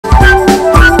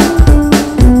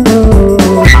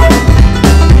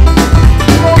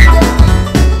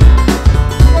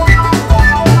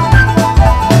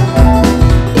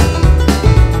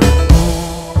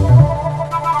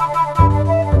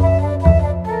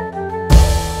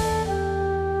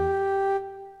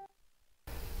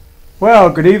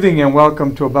Well, good evening and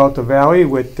welcome to About the Valley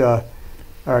with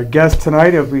our guest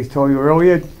tonight, as we told you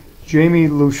earlier, Jamie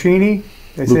Luchini.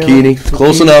 Luchini,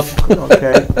 close enough.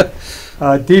 Okay.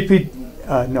 Not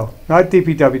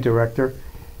DPW Director,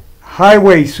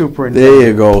 Highway Superintendent. There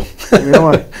you go.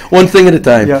 One thing at a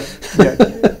time. Yeah.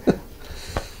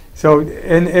 So,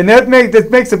 and that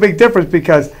makes a big difference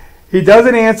because he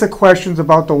doesn't answer questions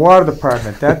about the water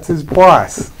department. That's his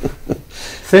boss.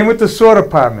 Same with the sewer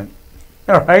department.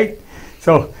 All right?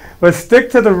 So let's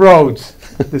stick to the roads,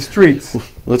 the streets.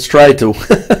 Let's try to.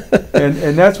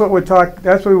 and that's what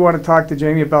that's what we want to talk to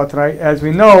Jamie about tonight. As we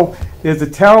know, there's a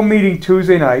town meeting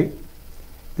Tuesday night,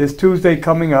 this Tuesday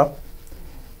coming up,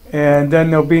 and then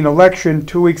there'll be an election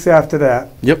 2 weeks after that.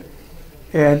 Yep.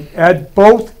 And at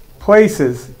both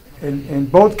places, in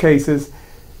both cases,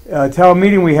 town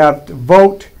meeting, we have to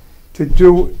vote to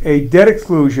do a debt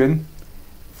exclusion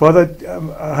for the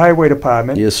highway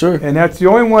department. Yes, sir. And that's the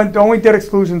only debt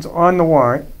exclusions on the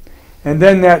warrant. And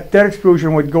then that debt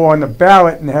exclusion would go on the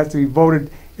ballot and it has to be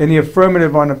voted in the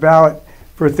affirmative on the ballot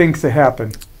for things to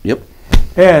happen. Yep.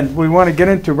 And we want to get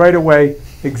into right away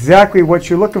exactly what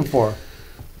you're looking for.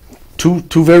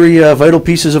 Two very vital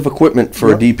pieces of equipment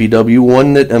for DPW.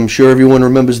 One that I'm sure everyone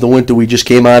remembers the winter we just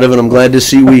came out of, and I'm glad to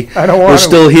see we're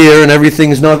still here and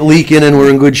everything's not leaking and we're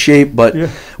in good shape. But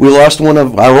we lost one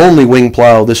of our only wing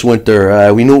plow this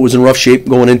winter. We knew it was in rough shape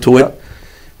going into it.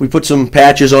 We put some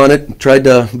patches on it, tried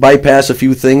to bypass a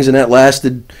few things, and that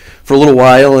lasted for a little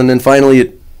while, and then finally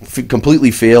it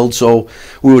completely failed. So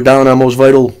we were down our most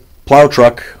vital plow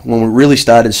truck when we really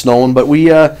started snowing, but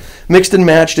we mixed and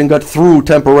matched and got through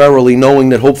temporarily, knowing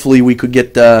that hopefully we could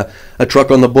get a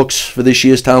truck on the books for this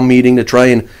year's town meeting to try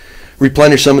and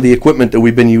replenish some of the equipment that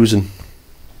we've been using.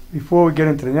 Before we get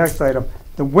into the next item,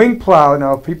 the wing plow,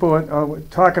 now people are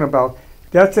talking about,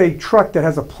 that's a truck that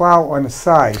has a plow on the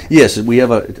side. Yes, we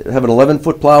have an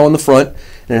 11-foot plow on the front,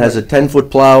 and it has a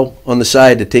 10-foot plow on the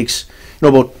side that takes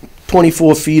about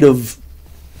 24 feet of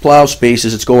plow space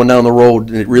as it's going down the road,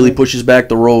 and it really pushes back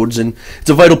the roads, and it's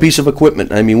a vital piece of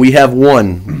equipment. I mean, we have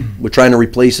one. We're trying to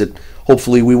replace it.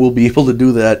 Hopefully we will be able to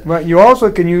do that. Right. You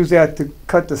also can use that to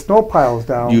cut the snow piles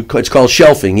down. It's called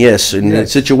shelving, yes. In a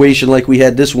situation like we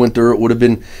had this winter, it would have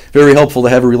been very helpful to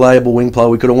have a reliable wing plow.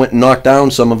 We could have went and knocked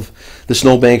down some of the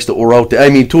snow banks that were out there. I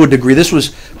mean, to a degree, this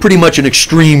was pretty much an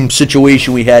extreme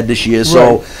situation we had this year.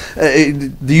 So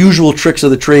the usual tricks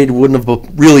of the trade wouldn't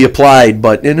have really applied,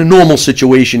 but in a normal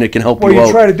situation, it can help you out. Well,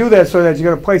 you try to do that so that you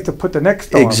got a place to put the next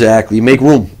storm. Exactly. You make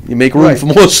room. You make room for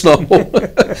more snow.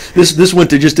 This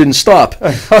winter just didn't stop.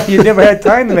 You never had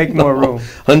time to make more room.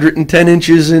 110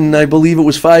 inches in, I believe it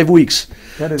was 5 weeks.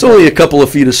 It's only a couple of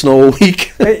feet of snow a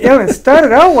week. It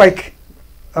started out like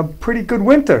a pretty good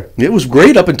winter. It was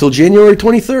great up until January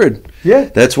 23rd. Yeah.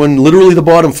 That's when literally the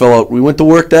bottom fell out. We went to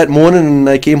work that morning, and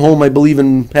I came home, I believe,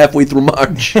 in halfway through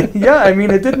March. Yeah, I mean,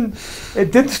 it didn't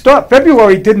stop.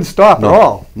 February didn't stop at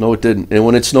all. No, it didn't. And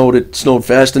when it snowed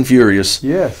fast and furious.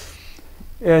 Yes.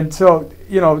 And so,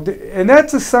 and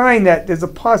that's a sign that there's a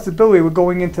possibility we're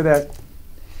going into that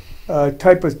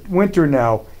type of winter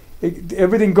now.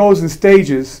 Everything goes in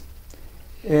stages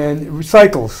and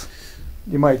recycles,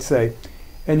 you might say.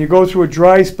 And you go through a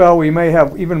dry spell where you may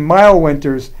have even mild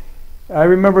winters. I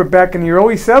remember back in the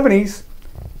early 70s,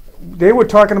 they were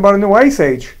talking about a new ice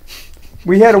age.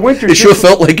 We had a winter. It sure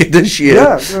felt like it this year.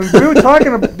 Yeah,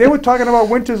 they were talking about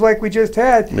winters like we just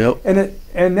had. Yep.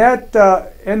 And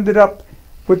that ended up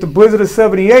with the blizzard of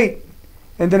 '78,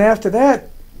 and then after that,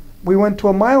 we went to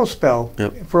a mild spell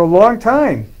for a long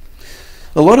time.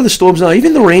 A lot of the storms now,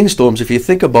 even the rainstorms, if you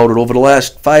think about it, over the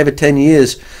last 5 or 10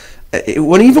 years,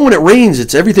 even when it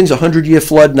rains, everything's a 100-year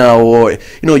flood now, or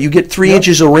you get 3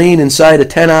 inches of rain inside of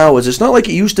 10 hours. It's not like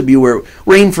it used to be where it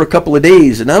rained for a couple of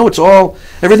days, and now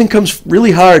everything comes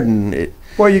really hard. And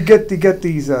well, you get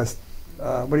these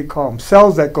what do you call them?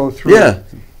 Cells that go through. Yeah.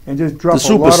 And just drop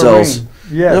the a lot supercells.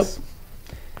 of rain. Yes. Yep.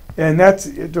 And that's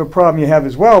the problem you have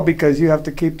as well, because you have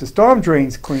to keep the storm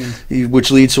drains clean. Which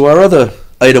leads to our other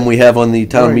item we have on the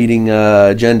town meeting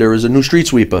agenda is a new street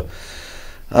sweeper.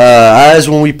 As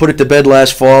when we put it to bed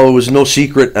last fall, it was no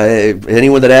secret.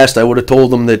 Anyone that asked, I would have told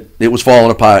them that it was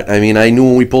falling apart. I mean, I knew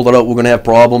when we pulled it out we were going to have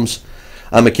problems.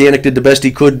 Our mechanic did the best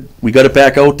he could. We got it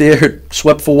back out there. It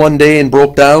swept for one day and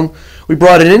broke down. We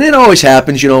brought it in. It always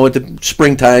happens, at the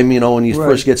springtime, when you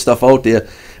first get stuff out there.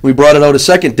 We brought it out a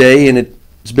second day, and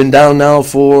it's been down now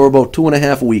for about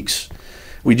 2.5 weeks.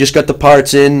 We just got the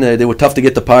parts in. They were tough to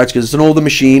get the parts because it's an older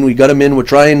machine. We got them in. We're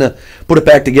trying to put it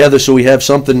back together so we have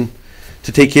something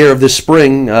to take care of this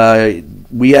spring.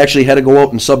 We actually had to go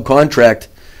out and subcontract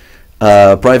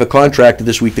private contractor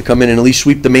this week to come in and at least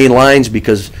sweep the main lines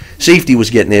because safety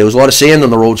was getting there. There was a lot of sand on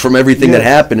the roads from everything that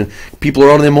happened, and people are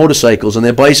on their motorcycles and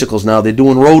their bicycles now. They're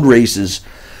doing road races.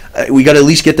 We got to at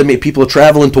least get them. People are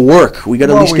traveling to work. We got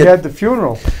to at least get. We had the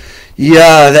funeral.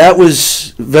 Yeah, that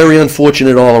was very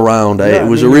unfortunate all around. Yeah, it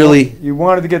was really. You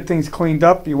wanted to get things cleaned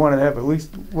up. You wanted to have at least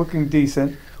looking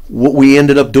decent. What we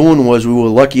ended up doing was we were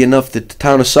lucky enough that the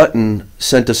town of Sutton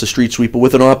sent us a street sweeper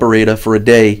with an operator for a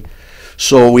day.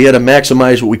 So we had to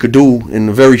maximize what we could do in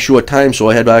a very short time. So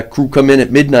I had our crew come in at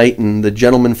midnight, and the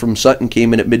gentleman from Sutton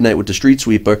came in at midnight with the street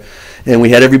sweeper, and we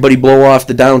had everybody blow off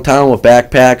the downtown with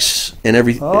backpacks and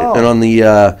everything, and on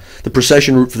the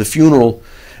procession route for the funeral.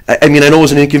 I mean, I know it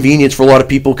was an inconvenience for a lot of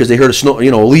people because they heard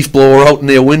a leaf blower out in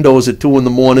their windows at 2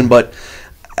 a.m. But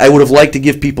I would have liked to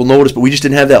give people notice, but we just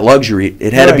didn't have that luxury.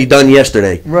 It had to be done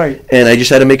yesterday, right? And I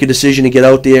just had to make a decision to get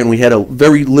out there, and we had a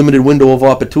very limited window of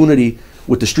opportunity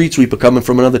with the street sweeper coming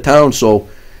from another town. So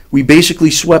we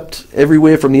basically swept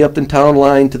everywhere from the Upton Town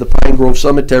line to the Pine Grove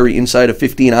Cemetery inside of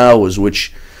 15 hours,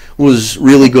 which was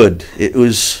really good. It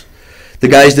was, the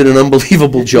guys did an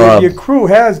unbelievable job. Your crew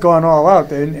has gone all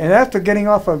out, and after getting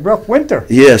off a rough winter.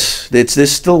 Yes, they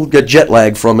still got jet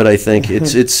lag from it, I think.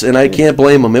 It's and I can't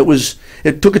blame them.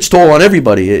 It took its toll on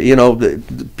everybody.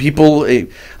 The people,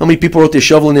 how many people are out there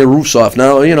shoveling their roofs off?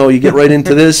 Now, you get right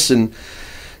into this, and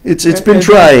it's been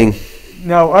trying.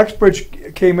 Now,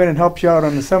 Uxbridge came in and helped you out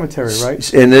on the cemetery,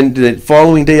 right? And then the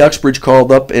following day, Uxbridge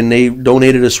called up, and they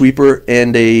donated a sweeper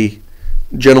and a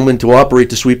gentleman to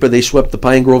operate the sweeper. They swept the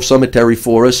Pine Grove Cemetery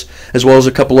for us, as well as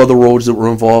a couple other roads that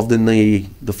were involved in the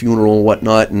funeral and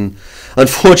whatnot. And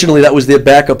unfortunately, that was their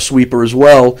backup sweeper as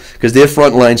well, because their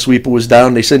frontline sweeper was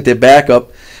down. They sent their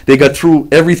backup. They got through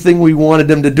everything we wanted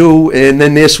them to do, and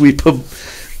then their sweeper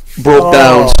broke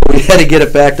down. So we had to get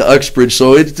it back to Uxbridge.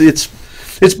 So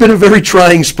it's been a very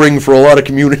trying spring for a lot of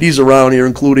communities around here,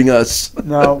 including us.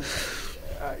 Now,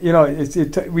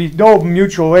 we know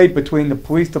mutual aid between the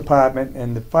police department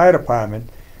and the fire department,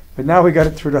 but now we got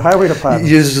it through the highway department.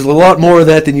 There's a lot more of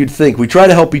that than you'd think. We try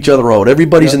to help each other out.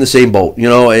 Everybody's in the same boat.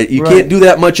 You can't do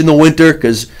that much in the winter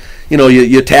because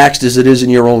you're taxed as it is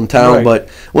in your own town. Right. But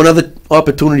when other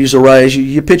opportunities arise,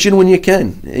 you pitch in when you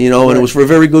can. And it was for a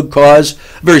very good cause,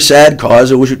 a very sad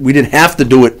cause. We didn't have to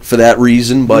do it for that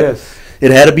reason, but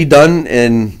it had to be done.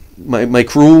 And my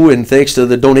crew, and thanks to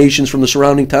the donations from the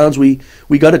surrounding towns, we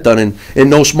got it done. And in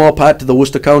no small part to the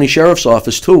Worcester County Sheriff's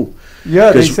Office too.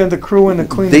 Yeah, they sent a crew in to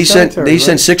clean the cemetery. They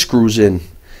sent 6 crews in.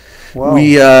 Wow.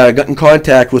 We got in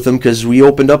contact with them because we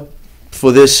opened up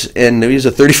for this, and there was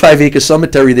a 35-acre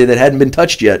cemetery there that hadn't been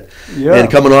touched yet. Yeah. And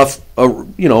coming off a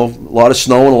lot of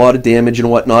snow and a lot of damage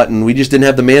and whatnot, and we just didn't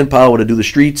have the manpower to do the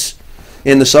streets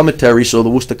and the cemetery. So the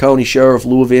Worcester County Sheriff,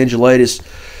 Lou Evangelitis,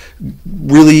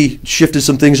 really shifted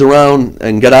some things around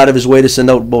and got out of his way to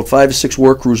send out about 5 or 6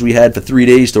 work crews we had for 3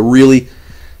 days to really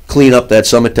clean up that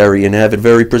cemetery and have it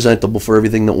very presentable for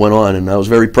everything that went on. And I was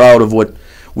very proud of what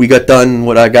we got done,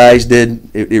 what our guys did.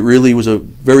 It really was a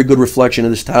very good reflection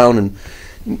of this town, and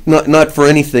not for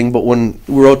anything, but when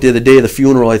we were out there the day of the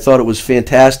funeral, I thought it was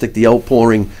fantastic, the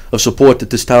outpouring of support that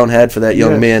this town had for that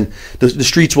young man. The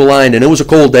streets were lined, and it was a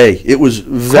cold day. It was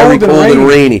very cold and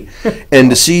rainy. And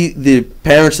to see the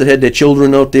parents that had their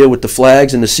children out there with the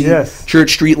flags, and to see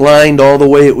Church Street lined all the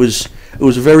way, it was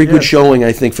a very good showing,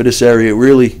 I think, for this area. It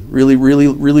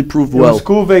really proved well. It was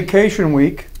school vacation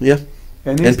week. Yeah.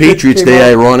 And Patriots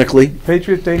Day, ironically.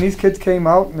 Patriots Day, and these kids came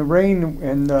out in the rain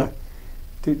and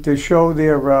to show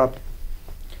their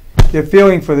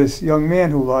feeling for this young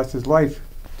man who lost his life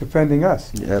defending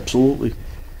us. Yeah, absolutely.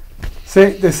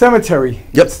 Say the cemetery.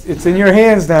 Yep. It's in your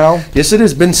hands now. Yes, it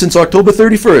has been since October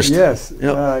 31st. Yes.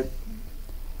 Yep.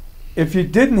 If you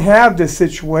didn't have this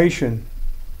situation,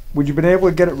 would you been able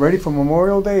to get it ready for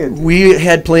Memorial Day? We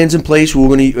had plans in place. We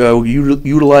were going to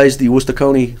utilize the Worcester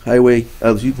County Highway,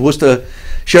 Worcester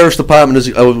Sheriff's Department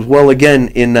as well again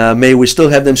in May. We still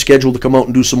have them scheduled to come out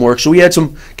and do some work. So we had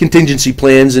some contingency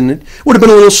plans, and it would have been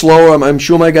a little slower. I'm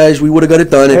sure my guys, we would have got it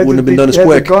done. It wouldn't have been done as quick.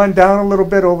 Has it gone down a little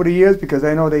bit over the years? Because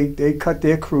I know they cut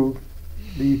their crew,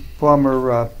 the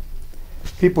former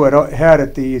people had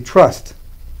at the trust.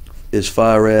 As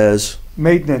far as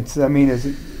maintenance, I mean, is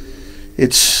it?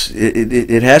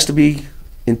 It has to be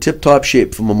in tip-top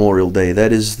shape for Memorial Day.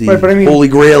 That is the holy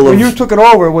grail. When you took it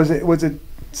over, was it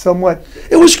somewhat?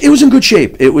 It was in good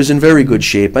shape. It was in very good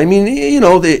shape. I mean,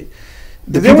 the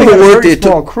people that worked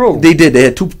there, they did. They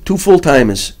had two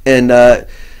full-timers, and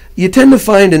you tend to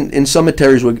find in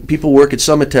cemeteries where people work at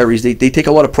cemeteries, they take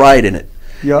a lot of pride in it.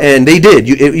 Yep. And they did.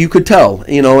 You could tell,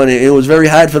 and it was very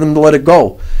hard for them to let it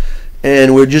go.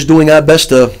 And we're just doing our best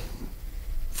to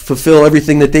fulfill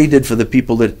everything that they did for the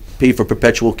people that pay for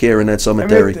perpetual care in that I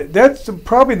cemetery. mean, that's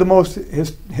probably the most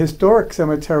historic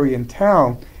cemetery in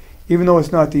town, even though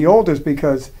it's not the oldest,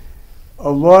 because a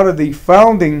lot of the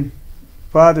founding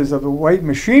fathers of the White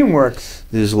Machine Works,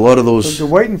 There's a lot of those. the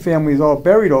Whiten family is all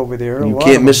buried over there. You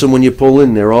can't miss them when you pull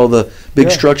in there. All the big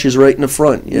Yeah. structures right in the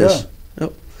front. Yes.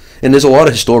 Yep. And there's a lot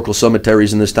of historical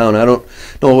cemeteries in this town. I don't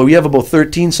know. We have about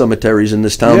 13 cemeteries in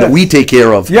this town that Yes. we take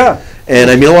care of. Yeah, And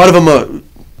I mean, a lot of them are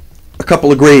a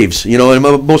couple of graves. You know, and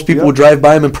most people Yeah. would drive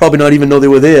by them and probably not even know they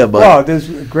were there. But well, there's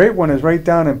a great one is right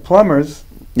down in Plumbers,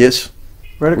 yes,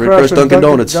 right Right across across from Dunkin'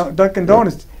 Donuts. Dunkin'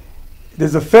 Donuts.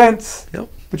 There's a fence, Yep.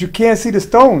 but you can't see the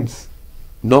stones.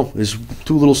 no, there's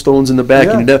two little stones in the back.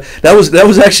 Yeah. And that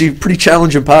was actually a pretty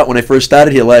challenging part when I first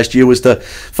started here last year, was to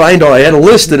find all. I had a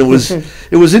list, and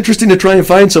it was interesting to try and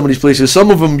find some of these places.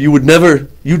 Some of them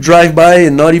you drive by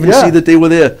and not even Yeah. see that they were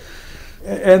there.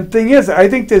 And thing is, I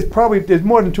think there's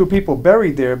more than 2 people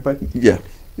buried there, but Yeah.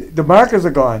 the markers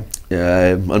are gone.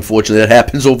 Yeah, unfortunately, that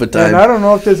happens over And I time. don't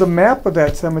know if there's a map of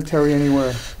that cemetery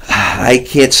anywhere. I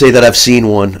can't say that I've seen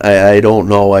one. I don't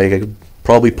know. I could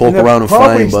probably poke And it around and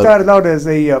probably find, but started out as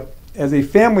a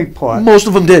family plot. most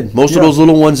of them did. Most of Yeah. those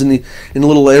little ones in the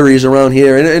little areas around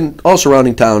here and all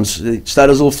surrounding towns, they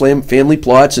start as little family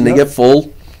plots, and Yep. they get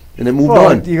full, and then move Well,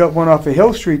 on. you got one off of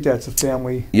Hill Street that's a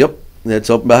family. Yep, that's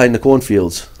up behind the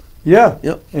cornfields. Yeah.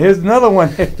 Yep. And here's another one.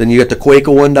 Then you got the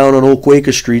Quaker one down on Old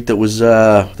Quaker Street. That was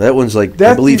that one's like I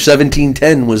That's believe the-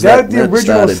 1710 was That's that the that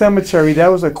original started. cemetery.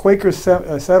 That was a Quaker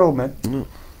settlement. Mm.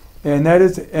 And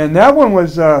that one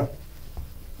was, that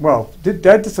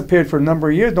disappeared for a number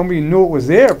of years. Nobody knew it was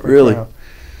there. Really?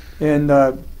 And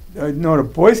I know the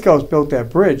Boy Scouts built that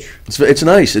bridge. It's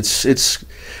nice. It's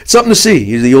something to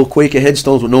see. The old Quaker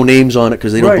headstones with no names on it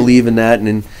because they don't Right. believe in that,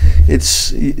 and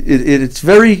it's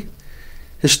very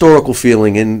historical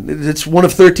feeling, and it's one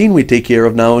of 13 we take care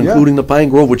of now, Yeah. including the Pine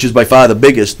Grove, which is by far the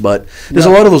biggest. But there's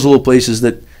Yeah. a lot of those little places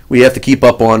that we have to keep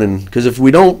up on, and because if we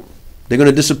don't, they're going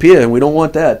to disappear, and we don't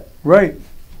want that. Right.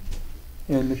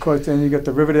 And of course, then you got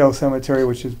the Riverdale Cemetery,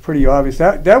 which is pretty obvious.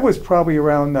 That was probably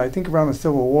around, I think, around the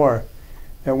Civil War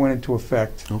that went into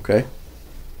effect. Okay.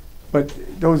 But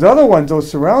those other ones, those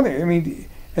surrounding, I mean,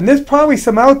 and there's probably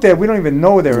some out there we don't even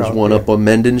know they're There's out one there. up on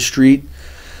Menden Street.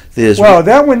 There's Well,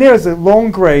 that one there is a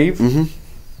lone grave. Mhm.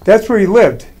 That's where he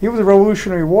lived. He was a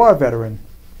Revolutionary War veteran.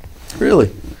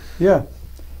 Really. Yeah.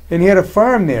 And he had a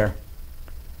farm there.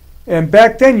 And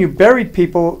back then, you buried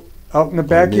people out in the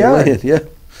backyard. Yeah.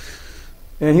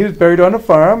 And he was buried on a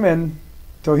farm, and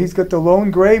so he's got the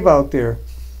lone grave out there.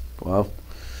 Wow.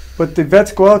 But the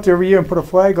vets go out there every year and put a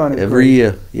flag on it. Every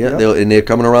year, yeah, Yep. and they're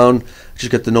coming around.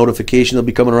 Just got the notification they'll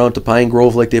be coming around to Pine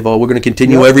Grove like they've all. We're going to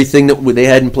continue Yep. everything that they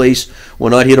had in place. We're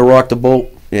not here to rock the boat.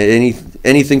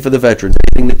 Anything for the veterans,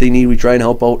 anything that they need, we try and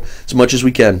help out as much as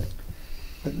we can.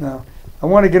 But now, I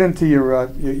want to get into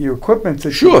your equipment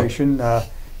Sure. situation. Of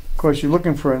course, you're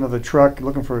looking for another truck, you're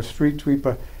looking for a street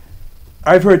sweeper.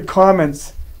 I've heard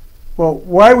comments, well,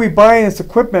 why are we buying this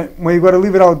equipment when you've got to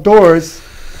leave it outdoors?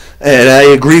 And I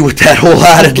agree with that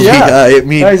wholeheartedly. Yeah. I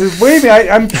mean, I says, wait a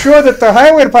minute, I'm sure that the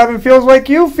highway department feels like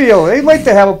you feel. They'd like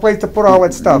to have a place to put all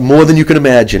that stuff. more than you can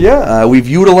imagine. Yeah. We've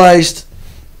utilized.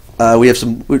 We have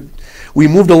some. We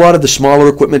moved a lot of the smaller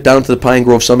equipment down to the Pine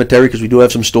Grove Cemetery because we do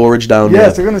have some storage down there.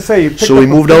 Yes, they're going to say you picked So up we a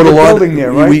moved out a bigger lot. building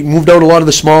there, right? We moved out a lot of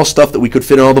the small stuff that we could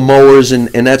fit in all the mowers and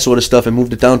that sort of stuff, and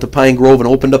moved it down to Pine Grove and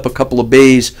opened up a couple of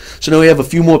bays. So now we have a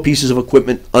few more pieces of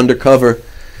equipment undercover,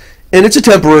 and it's a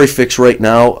temporary fix right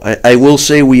now. I will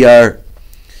say we are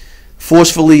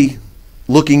forcefully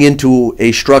looking into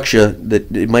a structure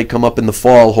that it might come up in the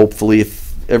fall, hopefully,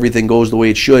 if everything goes the way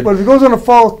it should. But if it goes on a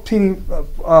fall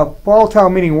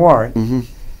town meeting warrant, Mhm.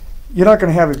 you're not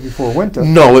going to have it before winter.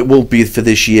 No, it won't be for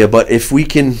this year, but if we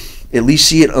can at least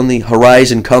see it on the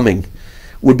horizon coming,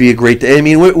 would be a great thing. I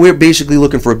mean, we're basically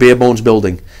looking for a bare bones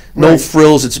building. No Right.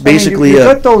 frills. It's I mean, basically you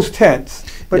got those tents,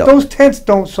 but Yep. those tents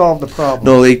don't solve the problem.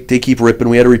 no, they keep ripping.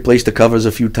 We had to replace the covers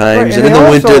a few times, and and in they the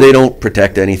also- winter they don't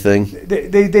protect anything.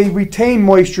 They retain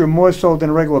moisture more so than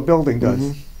a regular building does.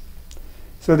 Mhm.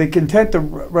 So they can tend to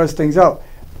rust things out.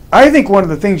 I think one of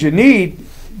the things you need,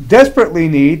 desperately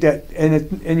need,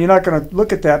 and you're not going to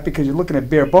look at that because you're looking at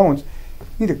bare bones,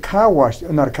 you need a car wash,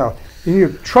 not a car, you need a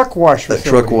truck wash That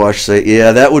facility. truck wash site,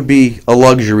 yeah, that would be a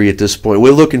luxury at this point.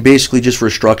 We're looking basically just for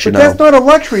a structure But now. that's not a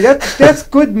luxury. That's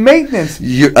good maintenance.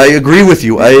 I agree with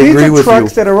you. I These agree are with you.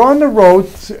 trucks that are on the road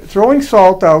throwing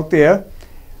salt out there,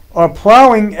 or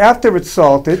plowing after it's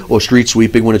salted. Or street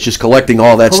sweeping when it's just collecting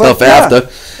all that stuff after.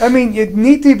 I mean, you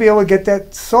need to be able to get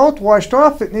that salt washed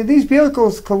off. These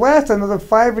vehicles could last another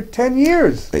 5 or 10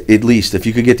 years. At least, if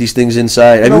you could get these things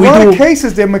inside. In a lot of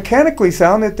cases, they're mechanically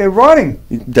sound, that they're rotting.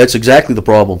 That's exactly the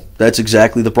problem. That's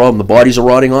exactly the problem. The bodies are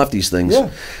rotting off these things.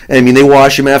 Yeah. I mean, they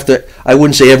wash them after, I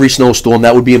wouldn't say every snowstorm.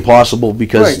 That would be impossible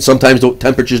because sometimes the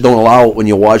temperatures don't allow it when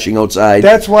you're washing outside.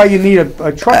 That's why you need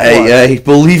a truck wash.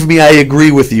 Believe me, I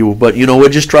agree with you. But, you know, we're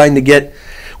just trying to get...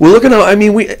 We're looking at, I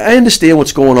mean, I understand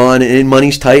what's going on, and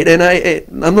money's tight, and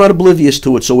I'm not oblivious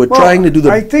to it, so we're trying to do the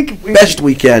best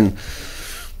we can.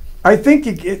 I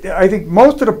think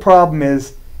most of the problem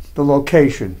is the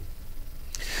location.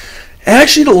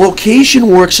 Actually, the location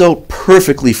works out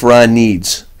perfectly for our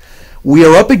needs. We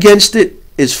are up against it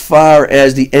as far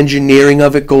as the engineering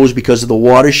of it goes because of the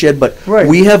watershed, but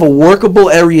we have a workable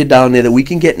area down there that we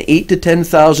can get an 8,000 to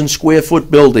 10,000 square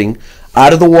foot building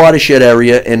out of the watershed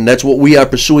area, and that's what we are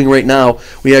pursuing right now.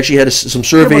 We actually had some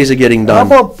surveys are getting done.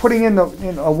 How about putting in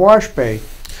a wash bay?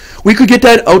 We could get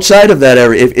that outside of that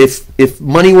area. If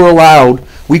money were allowed,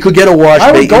 we could get a wash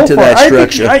bay into that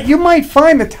structure. You might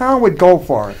find the town would go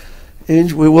for it. And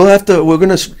we'll have to. We're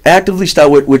going to actively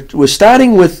start. We're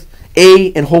starting with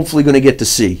A and hopefully going to get to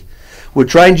C. We're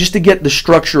trying just to get the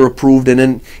structure approved, and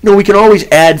then we can always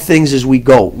add things as we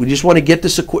go. We just want to get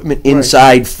this equipment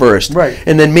inside first,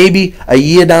 and then maybe a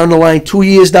year down the line, 2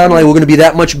 years down the line, we're going to be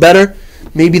that much better.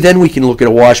 Maybe then we can look at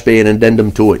a wash bay and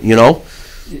addendum to it.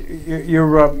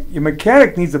 Your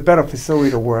mechanic needs a better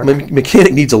facility to work.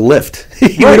 Mechanic needs a lift.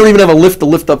 We don't even have a lift to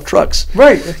lift up trucks.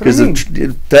 Right, that's what I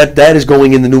mean. That is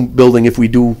going in the new building if we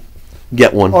do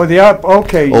get one. Oh,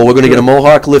 okay. Oh, we're going to get a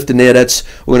Mohawk lift in there. We're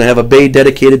going to have a bay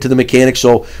dedicated to the mechanic,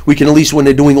 so we can at least when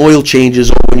they're doing oil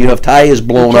changes or when you have tires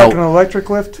blown out. An electric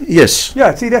lift? Yes.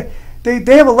 Yeah. See that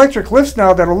they have electric lifts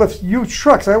now that'll lift huge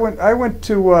trucks. I went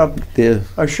to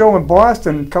a show in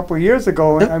Boston a couple of years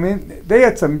ago. And, I mean, they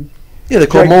had some. Yeah, they're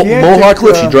called Mohawk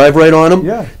lifts. You drive right on them.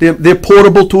 Yeah. They're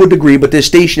portable to a degree, but they're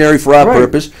stationary for our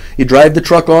purpose. You drive the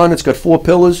truck on. It's got 4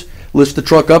 pillars. Lifts the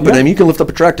truck up, and then you can lift up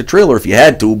a tractor trailer if you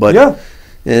had to. But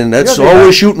and that's all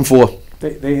we're shooting for.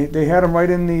 They had them right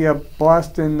in the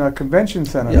Boston Convention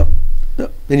Center.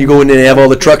 Yep. And you go in there and have all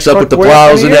the trucks up with the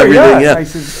plows and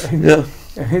everything. Yeah.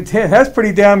 That's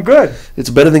pretty damn good. It's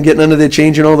better than getting under there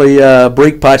changing all the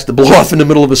brake parts to blow off in the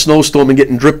middle of a snowstorm and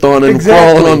getting dripped on and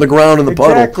crawling on the ground in the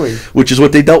puddle, which is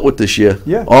what they dealt with this year.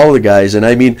 Yeah. All the guys. And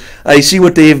I mean, I see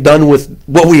what they've done with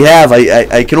what we have.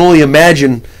 I can only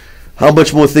imagine how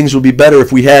much more things would be better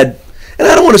if we had, and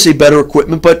I don't want to say better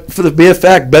equipment, but for the bare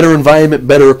fact, better environment,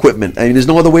 better equipment. I mean, there's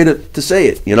no other way to say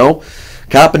it,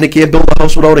 Carpenter can't build a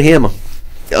house without a hammer,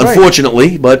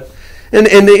 unfortunately, but, and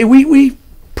we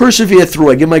persevere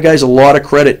through. I give my guys a lot of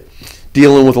credit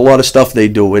dealing with a lot of stuff they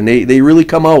do, and they really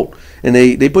come out, and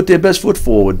they put their best foot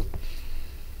forward.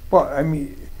 Well, I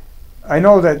mean, I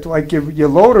know that, like, your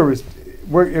loader it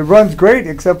runs great,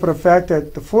 except for the fact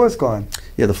that the floor's gone.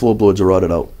 Yeah, the floorboards are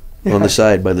rotted out. On the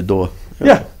side by the door.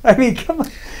 Yeah, I mean, come on.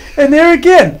 And there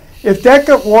again, if that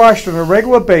got washed on a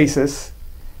regular basis,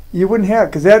 you wouldn't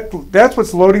have, because that's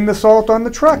what's loading the salt on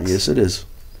the trucks. Yes, it is.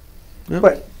 Yep.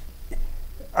 But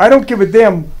I don't give a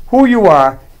damn who you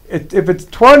are. If it's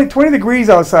 20 degrees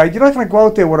outside, you're not going to go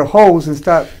out there with a hose and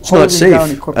start hosing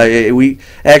down equipment. We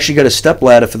actually got a step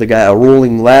ladder for the guy, a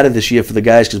rolling ladder this year for the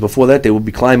guys, because before that they would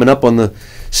be climbing up on the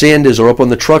sanders or up on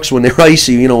the trucks when they're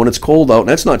icy, when it's cold out, and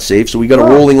that's not safe. So we got a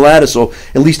rolling ladder, so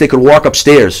at least they could walk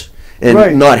upstairs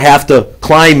and not have to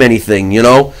climb anything,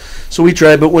 So we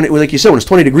tried, but like you said, when it's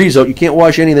 20 degrees out, you can't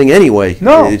wash anything anyway.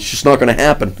 No. It's just not going to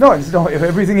happen. No,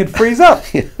 everything would freeze up.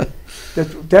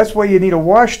 That's why you need a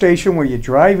wash station where you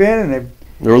drive in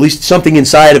or at least something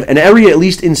inside of an area, at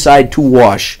least inside to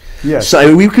wash. Yes.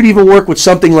 So we could even work with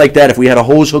something like that if we had a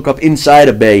hose hookup inside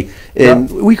a bay,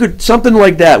 and we could something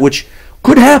like that, which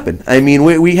could happen. I mean,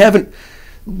 we haven't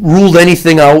ruled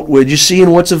anything out. We're just seeing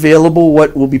what's available,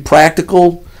 what will be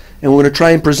practical, and we're going to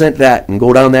try and present that and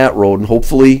go down that road, and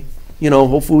hopefully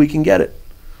we can get it.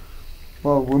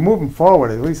 Well, we're moving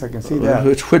forward. At least I can see that.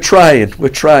 We're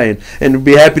trying, and we'd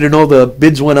be happy to know the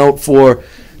bids went out for.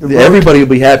 Everybody will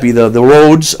be happy. The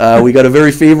roads. We got a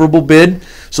very favorable bid,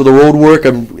 so the road work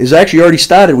is actually already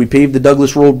started. We paved the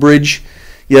Douglas Road Bridge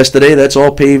yesterday. That's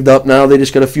all paved up now. They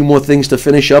just got a few more things to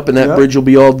finish up, and that bridge will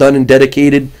be all done and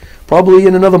dedicated. Probably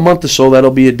in another month or so,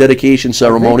 that'll be a dedication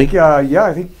ceremony.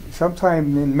 I think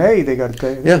sometime in May they got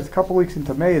a couple weeks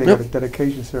into May they got a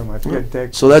dedication ceremony. I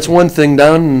forget so that's one thing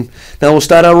done, and now we'll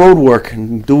start our road work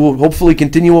and hopefully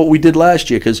continue what we did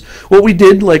last year, because what we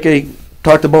did, like I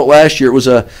talked about last year. It was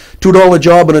a $2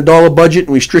 job and a dollar budget,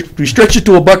 and we stretched it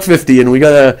to $1.50, and we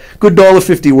got a good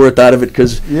 $1.50 worth out of it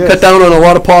because cut down on a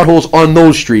lot of potholes on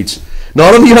those streets.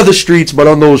 Not on the other streets, but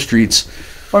on those streets.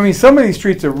 I mean, some of these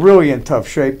streets are really in tough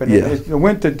shape, and the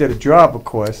winter did a job, of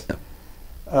course.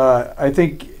 I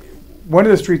think one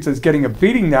of the streets that's getting a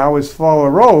beating now is Fowler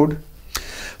Road.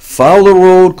 Fowler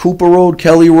Road, Cooper Road,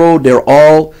 Kelly Road,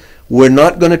 we're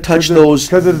not going to touch those.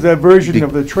 Because of the diversion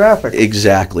of the traffic.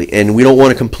 Exactly, and we don't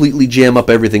want to completely jam up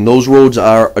everything. Those roads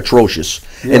are atrocious,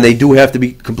 and they do have to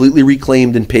be completely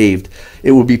reclaimed and paved.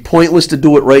 It would be pointless to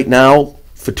do it right now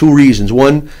for two reasons.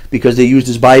 One, because they used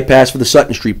as bypass for the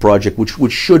Sutton Street project,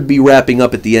 which should be wrapping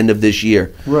up at the end of this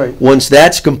year. Right. Once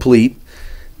that's complete,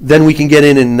 then we can get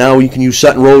in, and now you can use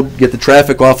Sutton Road, get the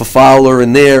traffic off of Fowler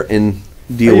and there, and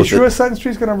deal with it. Are you sure Sutton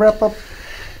Street's going to wrap up?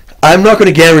 I'm not going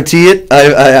to guarantee it.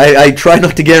 I try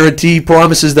not to guarantee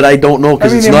promises that I don't know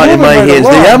because it's not in my hands.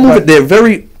 They are moving.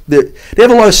 They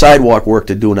have a lot of sidewalk work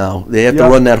to do now. They have to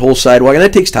run that whole sidewalk, and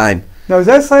that takes time. Now, is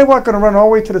that sidewalk going to run all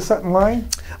the way to the Sutton line?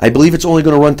 I believe it's only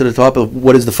going to run to the top of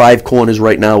what is the 5 corners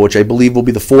right now, which I believe will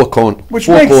be the 4 corners. Which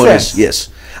makes sense. Yes.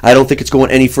 I don't think it's going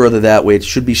any further that way. It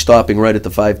should be stopping right at the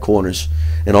 5 corners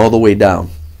and all the way down.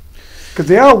 Because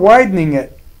they are widening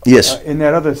it. Yes. In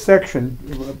that other section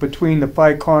between the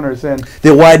 5 corners and...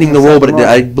 They're widening the road, but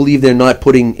I believe they're not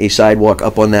putting a sidewalk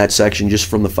up on that section just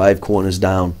from the 5 corners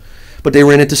down. But they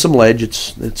ran into some ledge.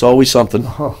 It's always something.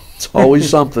 Oh. It's always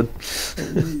something.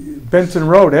 Benson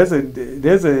Road, I don't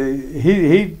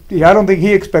think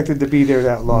he expected to be there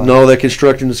that long. No, that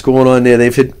construction that's going on there,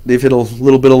 they've hit a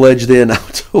little bit of ledge there now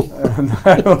too.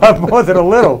 A lot more than a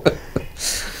little.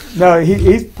 Now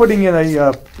he's putting in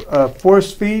a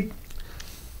force feed.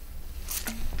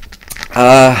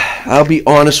 I'll be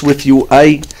honest with you,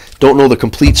 I don't know the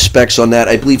complete specs on that.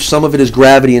 I believe some of it is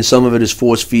gravity and some of it is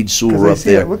force feed sewer up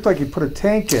there. It looked like he put a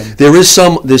tank in. There's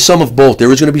some of both.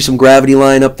 There is going to be some gravity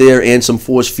line up there and some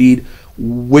force feed.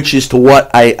 Which is to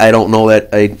what, I don't know that.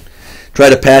 I try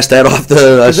to pass that off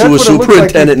the sewer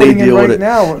superintendent and they deal with it.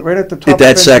 Now, right at the top at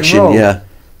that of section, Road. yeah.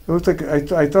 It looks like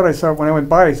I thought I saw when I went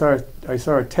by. I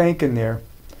saw a tank in there,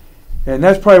 and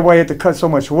that's probably why you had to cut so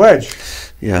much wedge.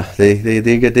 Yeah, they've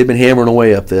been hammering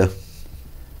away up there.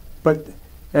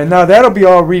 And now that'll be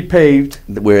all repaved.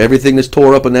 Where everything that's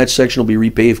tore up in that section will be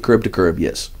repaved curb to curb.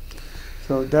 Yes.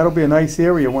 So that'll be a nice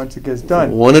area once it gets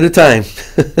done. One at a time.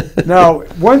 Now,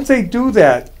 once they do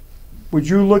that, would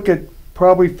you look at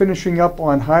probably finishing up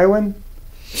on Highland,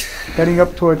 heading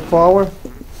up toward Fowler?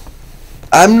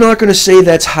 I'm not going to say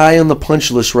that's high on the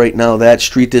punch list right now, that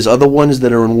street. There's other ones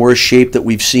that are in worse shape that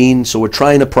we've seen, so we're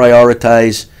trying to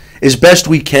prioritize as best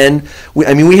we can.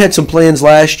 We had some plans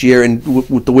last year, and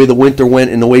with the way the winter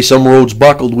went and the way some roads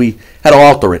buckled, we had to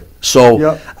alter it. So,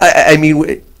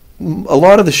 yep. A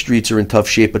lot of the streets are in tough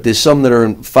shape, but there's some that are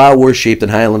in far worse shape than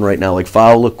Highland right now, like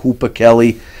Fowler, Cooper,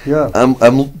 Kelly. Yeah.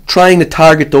 I'm trying to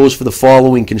target those for the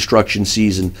following construction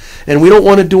season. And we don't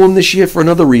want to do them this year for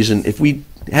another reason. If we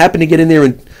happen to get in there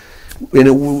and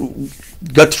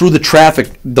got through the traffic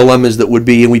dilemmas that would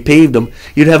be, and we paved them,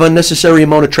 you'd have unnecessary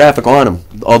amount of traffic on them,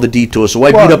 all the detours. So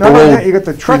why beat up the road you got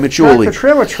the truck, prematurely?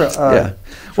 Yeah.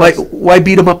 Why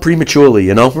beat them up prematurely?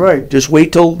 You know. Right. Just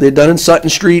wait till they're done in Sutton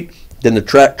Street. Then the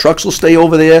trucks will stay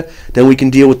over there. Then we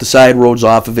can deal with the side roads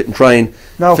off of it and try and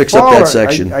fix up that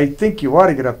section. I think you ought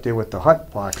to get up there with the hot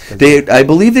box. I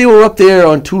believe they were up there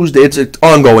on Tuesday. It's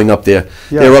ongoing up there.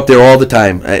 Yeah. They're up there all the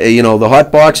time. The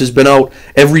hot box has been out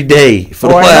every day for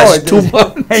the last 2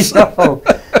 months. I know.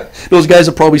 Those guys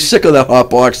are probably sick of that hot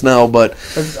box now. But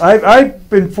I've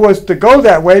been forced to go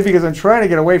that way because I'm trying to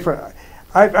get away from.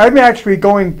 I'm actually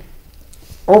going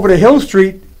over to Hill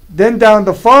Street, then down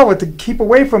to Fowler to keep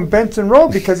away from Benson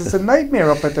Road because it's a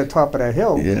nightmare up at the top of that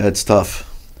hill. Yeah, it's tough.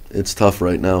 It's tough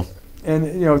right now.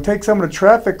 And, take some of the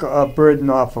traffic burden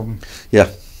off them. Yeah.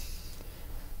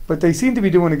 But they seem to be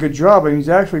doing a good job. He's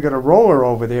actually got a roller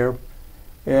over there.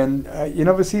 And you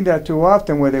never see that too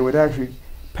often where they would actually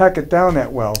pack it down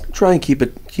that well. Try and keep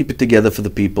it together for the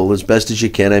people as best as you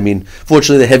can.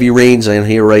 Fortunately, the heavy rains in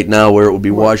here right now where it will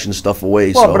be washing stuff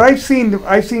away. Well, but I've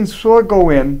seen SOAR go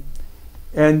in,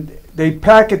 and they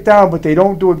pack it down, but they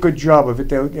don't do a good job of it.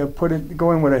 They'll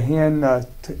go in with a hand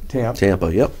tamp.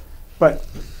 Tampa, yep. But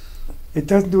it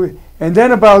doesn't do it. And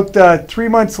then about 3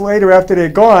 months later, after they're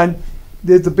gone,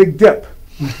 there's a big dip.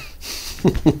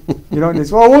 And they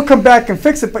say, we'll come back and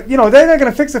fix it. But, they're not going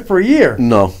to fix it for a year.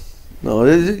 No.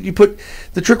 You put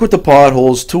the trick with the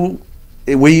potholes,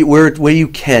 where you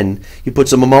can, you put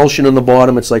some emulsion on the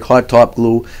bottom. It's like hot top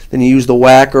glue. Then you use the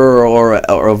whacker or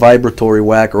a vibratory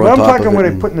whacker on top of it. I'm talking when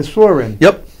they're putting the SOAR in.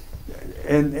 Yep.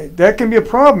 And that can be a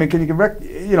problem. You can wreck.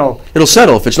 you know. It'll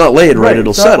settle. If it's not laid right,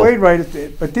 it'll it's not settle. laid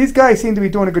right, but these guys seem to be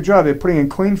doing a good job. They're putting in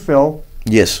clean fill.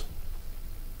 Yes.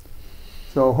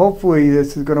 So hopefully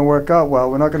this is going to work out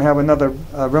well. We're not going to have another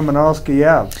Romanowski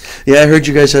Ave. Yeah, I heard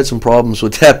you guys had some problems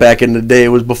with that back in the day. It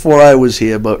was before I was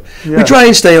here, but Yeah. we try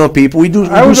and stay on people.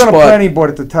 I was on a planning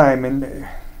board at the time, and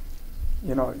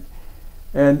you know,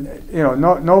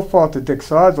 no fault to Dick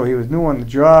Sodzel. He was new on the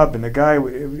job, and the guy,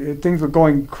 things were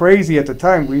going crazy at the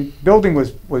time. Building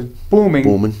was booming.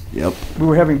 Booming. Yep. We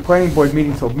were having planning board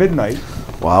meetings till midnight.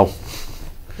 Wow.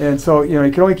 And so you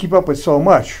can only keep up with so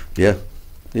much. Yeah.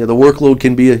 Yeah, the workload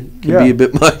can be a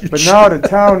bit much. But now the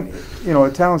town,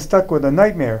 the town's stuck with a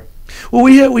nightmare. Well,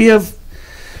 we have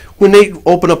when they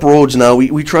open up roads now,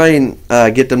 we try and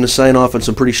get them to sign off on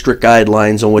some pretty strict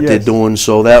guidelines on what they're doing,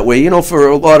 so that way, for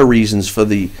a lot of reasons, for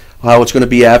how it's going to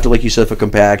be after, like you said, for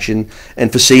compaction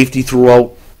and for safety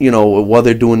throughout, while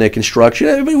they're doing their construction.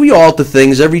 I mean, we alter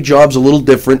things. Every job's a little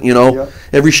different,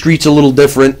 Every street's a little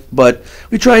different, but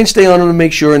we try and stay on them to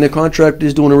make sure, and the contractor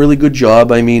is doing a really good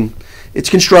job. I mean, it's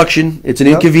construction. It's an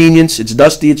inconvenience. It's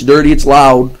dusty. It's dirty. It's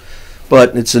loud,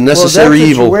 but it's a necessary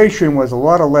evil. Well, that situation was a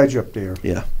lot of ledge up there.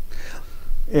 Yeah.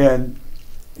 And,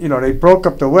 they broke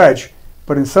up the ledge,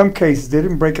 but in some cases they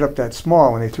didn't break it up that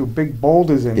small, and they threw big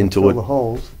boulders in to fill the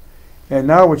holes. And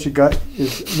now what you got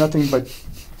is nothing but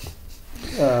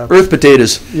earth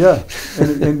potatoes. Yeah,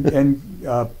 and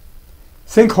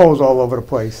sinkholes all over the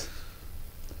place.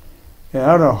 And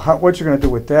I don't know what you're going to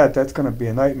do with that. That's going to be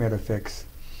a nightmare to fix.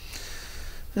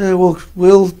 We'll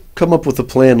come up with a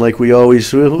plan like we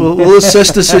always. We'll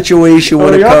assess the situation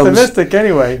when it comes. You're optimistic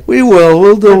anyway. We will.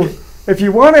 We'll do. If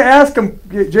you want to ask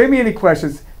Jamie any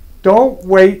questions, don't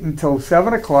wait until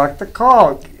 7 o'clock to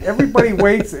call. Everybody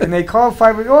waits, and they call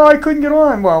 5. Oh, I couldn't get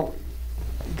on. Well,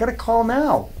 you got to call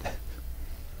now.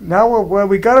 Now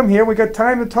we got him here. We got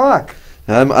time to talk.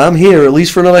 I'm here at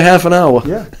least for another half an hour.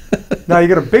 Yeah. Now you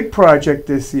got a big project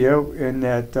this year in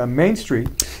that Main Street.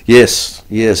 Yes,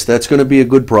 that's going to be a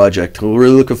good project. We're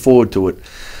really looking forward to it.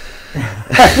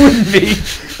 I wouldn't be.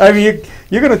 I mean,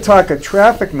 you're going to talk a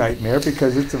traffic nightmare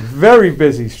because it's a very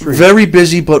busy street. Very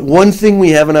busy, but one thing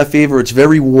we have in our favor, it's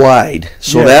very wide,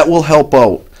 so that will help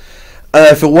out.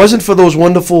 If it wasn't for those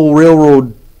wonderful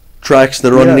railroad tracks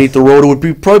that are underneath the road, it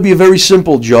would probably be a very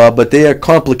simple job, but they are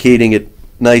complicating it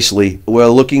nicely. We're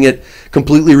looking at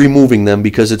completely removing them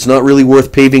because it's not really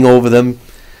worth paving over them.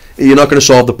 You're not going to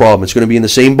solve the problem. It's going to be in the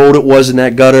same boat it was in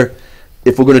that gutter.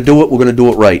 If we're going to do it, we're going to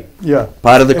do it right. Yeah.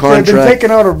 Part of the contract. If they'd been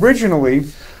taken out originally,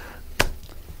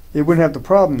 you wouldn't have the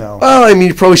problem now. Well, I mean,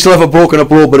 you probably still have a broken up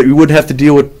road, but you wouldn't have to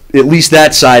deal with at least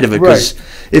that side of it. Because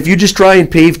if you just try and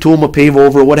pave to them or pave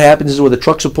over it, what happens is where the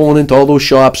trucks are pulling into all those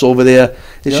shops over there,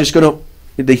 it's just going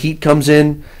to, the heat comes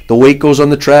in, the weight goes on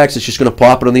the tracks, it's just going to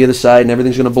pop it on the other side, and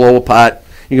everything's going to blow apart.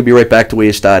 You're going to be right back to where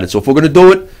you started. So if we're going to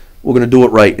do it, we're going to do it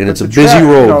right, and it's a busy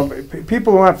road.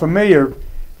 People who aren't familiar,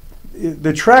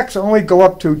 the tracks only go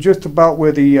up to just about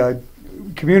where the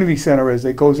community center is.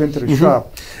 It goes into the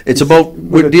shop. It's about,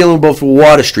 we're dealing with both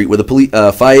Water Street, where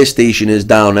the fire station is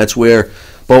down. That's where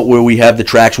we have the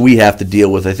tracks we have to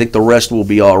deal with. I think the rest will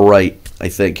be all right, I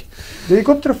think. Did they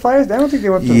go up to the fire? I don't think they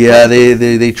went to the fire.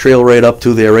 Yeah, they trail right up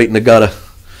to there, right in the gutter.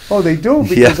 Oh, they do?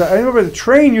 Because I remember the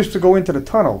train used to go into the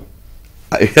tunnel.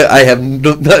 I have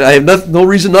no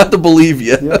reason not to believe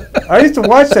you. Yeah. I used to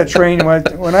watch that train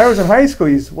when I was in high school. I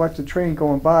used to watch the train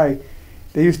going by.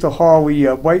 They used to haul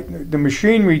the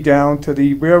machinery down to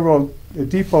the railroad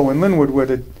depot in Linwood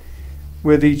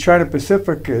where the China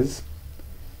Pacific is,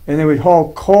 and they would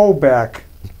haul coal back.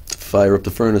 To fire up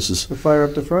the furnaces.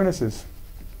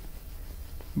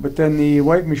 But then the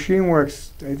White Machine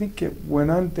Works, I think it went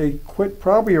on. They quit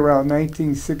probably around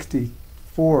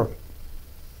 1964.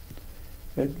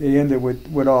 They ended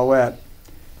with all that.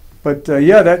 But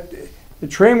the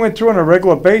train went through on a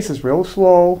regular basis, real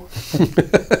slow,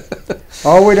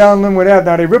 all the way down Linwood Ave.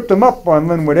 Now they ripped them up on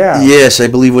Linwood Ave. Yes, I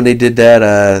believe when they did that,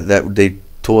 that they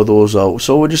tore those out.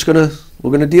 So we're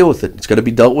gonna deal with it. It's got to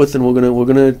be dealt with, and we're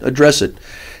gonna address it.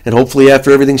 And hopefully,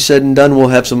 after everything's said and done, we'll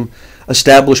have some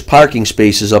established parking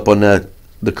spaces up on the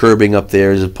curbing up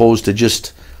there, as opposed to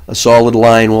just a solid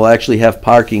line. We'll actually have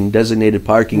designated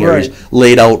parking areas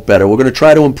laid out better. We're going to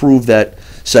try to improve that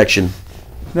section.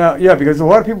 Now, because a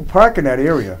lot of people park in that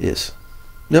area. Yes.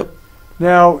 Yep.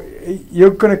 Now,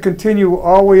 you're going to continue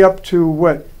all the way up to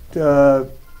what? Where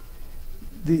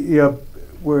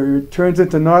it turns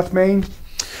into North Main?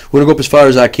 We're going to go up as far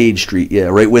as Arcade Street,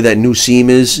 right where that new seam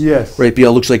is. Yes. Right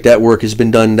beyond, looks like that work has been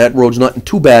done. That road's not in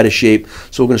too bad a shape,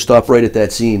 so we're going to stop right at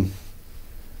that seam.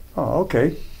 Oh,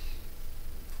 okay.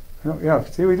 Oh, yeah,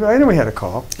 see, I knew we had a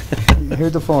call.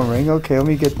 Here's the phone ring. Okay, let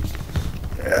me get...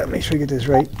 Make sure you get this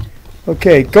right.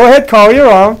 Okay, go ahead, Carl.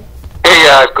 You're on.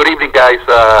 Hey, good evening, guys.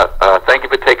 Thank you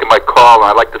for taking my call.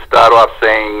 I'd like to start off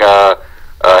saying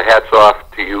hats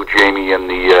off to you, Jamie, and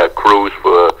the crews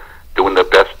for doing the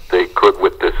best they could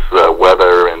with this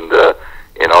weather, and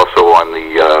also on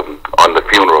the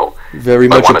funeral. Very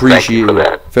much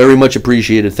appreciated. Very much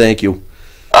appreciated. Thank you.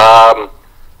 A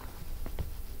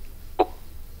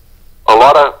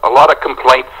lot of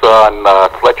complaints on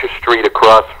Fletcher Street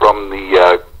across from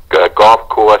the golf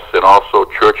course, and also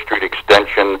Church Street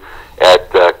Extension at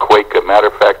Quaker. Matter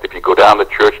of fact, if you go down the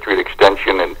Church Street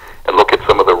Extension and look at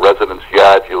some of the residents'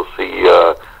 yards, you'll see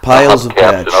piles of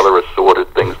hubcaps and other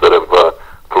assorted things that have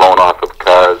flown off of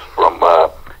cars from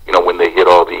when they hit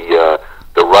all the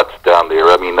ruts down there.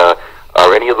 I mean,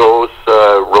 are any of those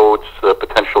roads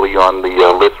potentially on the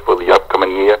list for the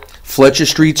upcoming year? Fletcher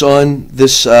Street's on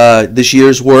this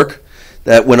year's work.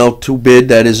 That went out to bid.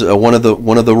 That is one of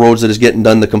the roads that is getting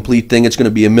done, the complete thing. It's going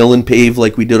to be a mill and pave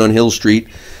like we did on Hill Street.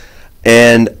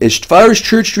 And as far as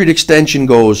Church Street Extension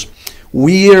goes,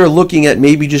 we are looking at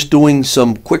maybe just doing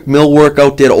some quick mill work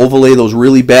out there to overlay those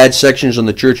really bad sections on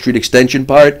the Church Street Extension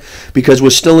part, because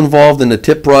we're still involved in the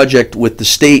TIP project with the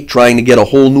state trying to get a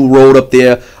whole new road up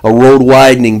there, a road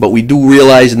widening. But we do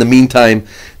realize in the meantime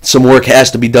some work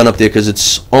has to be done up there because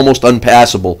it's almost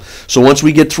unpassable. So once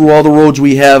we get through all the roads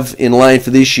we have in line for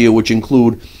this year, which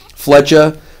include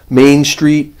Fletcher, Main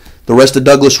Street, the rest of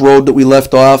Douglas Road that we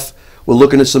left off, we're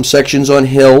looking at some sections on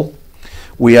Hill.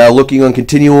 We are looking on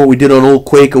continuing what we did on Old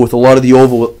Quaker with a lot of the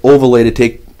overlay to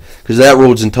take, because that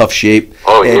road's in tough shape.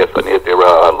 Oh, and yes, and their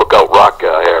Lookout Rock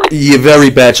area. Yeah, very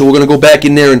bad. So we're going to go back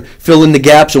in there and fill in the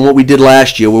gaps on what we did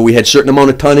last year, where we had a certain amount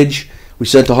of tonnage. We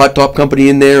sent a hot top company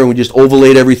in there and we just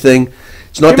overlaid everything.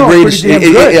 It's not the greatest.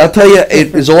 I'll tell you,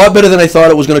 it is a lot better than I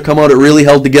thought it was going to come out. It really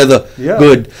held together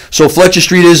good. So Fletcher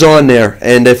Street is on there,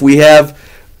 and if we have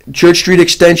Church Street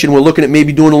Extension, we're looking at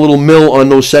maybe doing a little mill on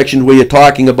those sections where you're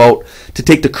talking about to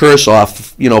take the curse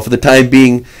off, for the time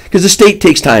being, because the state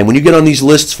takes time. When you get on these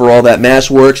lists for all that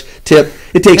Mass Works, TIP,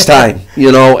 it takes time,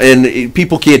 and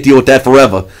people can't deal with that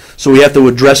forever. So we have to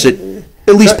address it,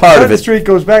 at least part of it. The street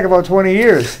goes back about 20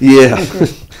 years. Yeah.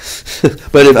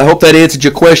 But I hope that answered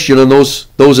your question on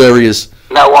those areas.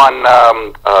 Now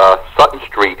on Sutton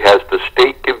Street, has the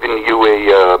state given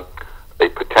you a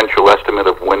potential estimate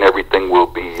of when everything will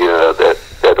be that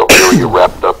area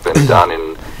wrapped up and done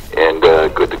and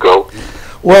good to go?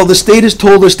 Well, the state has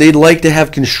told us they'd like to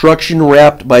have construction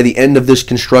wrapped by the end of this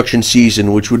construction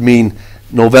season, which would mean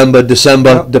November,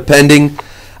 December, depending.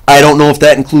 I don't know if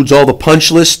that includes all the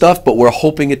punch list stuff, but we're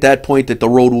hoping at that point that the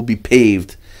road will be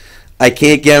paved. I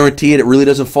can't guarantee it. It really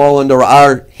doesn't fall under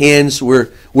our hands. We're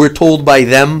told by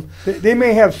them. They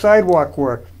may have sidewalk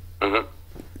work,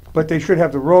 but they should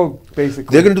have the road,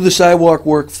 basically. They're going to do the sidewalk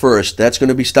work first. That's going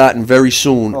to be starting very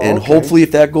soon. And hopefully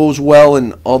if that goes well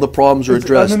and all the problems are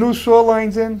addressed. Are the new sewer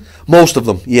lines in? Most of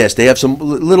them, yes. They have some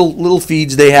little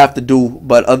feeds they have to do,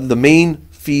 but the main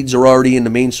feeds are already in. The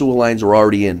main sewer lines are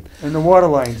already in. And the water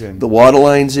line's in. The water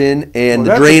line's in, and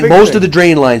the drain. Most of the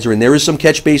drain lines are in. There is some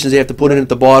catch basins they have to put in at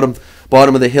the bottom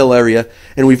of the hill area.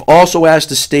 And we've also asked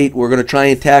the state, we're going to try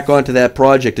and tack onto that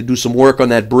project to do some work on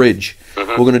that bridge.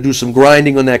 We're going to do some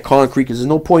grinding on that concrete, because there's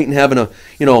no point in having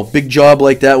a big job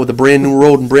like that with a brand new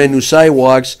road and brand new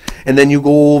sidewalks, and then you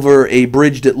go over a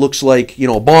bridge that looks like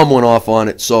a bomb went off on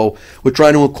it. So we're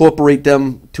trying to incorporate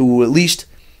them to at least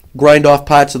grind off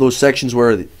parts of those sections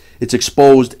where it's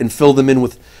exposed and fill them in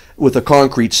with a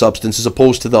concrete substance, as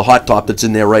opposed to the hot top that's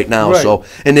in there right now. Right. So,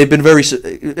 and they've been very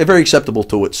acceptable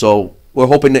to it. So we're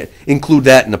hoping to include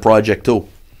that in the project too.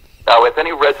 Now, if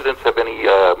any residents have any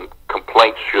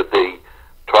complaints, should they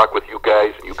talk with you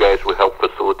guys? You guys will help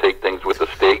facilitate things with the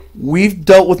state? We've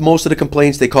dealt with most of the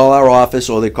complaints. They call our office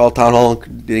or they call town hall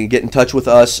and get in touch with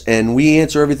us, and we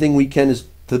answer everything we can as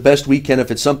the best we can.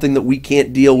 If it's something that we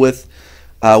can't deal with,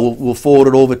 we'll forward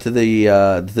it over to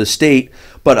the state.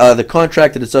 But the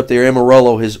contractor that's up there,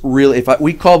 Amarillo, has really.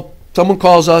 Someone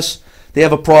calls us, they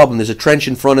have a problem. There's a trench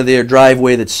in front of their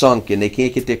driveway that's sunk, and they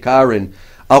can't get their car in.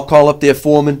 I'll call up their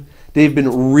foreman. They've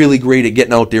been really great at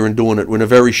getting out there and doing it in a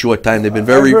very short time. They've been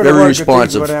very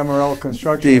responsive. Amarillo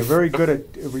Construction, they're very good at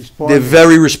responding. They're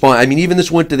very responsive. I mean, even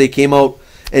this winter they came out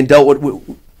and dealt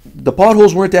with. The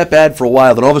potholes weren't that bad for a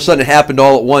while. Then all of a sudden it happened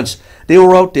all at once. They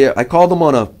were out there. I called them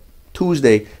on a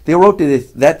Tuesday. They were out there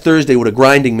that Thursday with a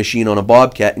grinding machine on a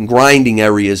Bobcat and grinding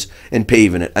areas and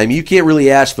paving it. I mean, you can't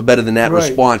really ask for better than that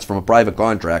response from a private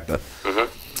contractor.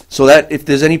 So that if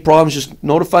there's any problems, just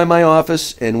notify my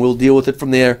office and we'll deal with it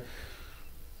from there.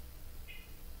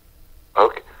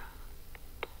 Okay.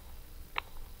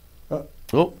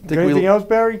 Oh, Got anything else,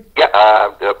 Barry?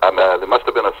 Yeah, there must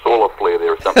have been a solar flare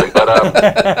there or something. But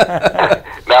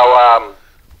now,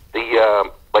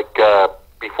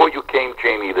 before you came,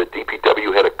 Jamie, the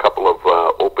DPW had a couple of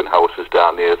open houses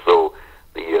down there, so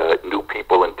the new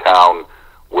people in town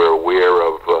were aware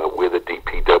of where the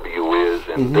DPW is,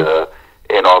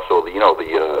 and also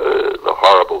the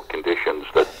horrible conditions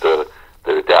that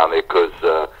are down there, because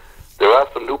there are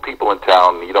some new people in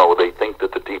town. You know, they think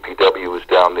that the DPW is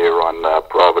down there on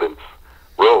Providence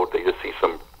Road. They just see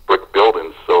some brick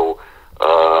buildings. So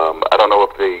I don't know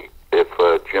if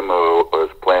Jim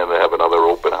is planning to have another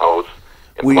open house.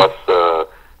 And plus, a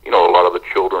lot of the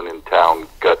children in town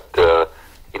got,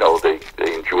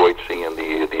 they enjoyed seeing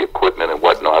the equipment and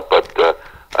whatnot. But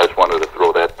I just wanted to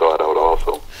throw that thought out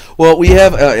also. Well, we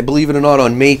have, believe it or not,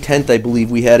 on May 10th, I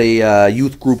believe, we had a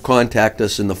youth group contact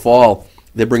us in the fall.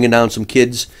 They're bringing down some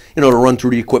kids, to run through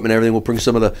the equipment and everything. We'll bring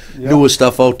some of the newer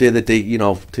stuff out there that they,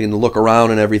 can look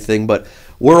around and everything. But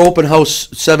we're open house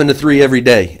 7 to 3 every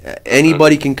day.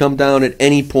 Anybody can come down at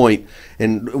any point,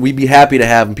 and we'd be happy to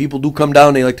have them. People do come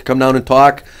down. They like to come down and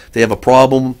talk. They have a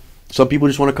problem. Some people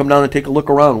just want to come down and take a look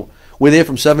around. We're there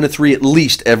from 7 to 3 at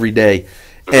least every day.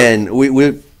 And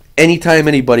we're anytime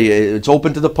anybody, it's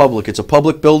open to the public. It's a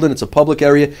public building. It's a public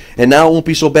area. And now it won't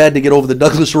be so bad to get over the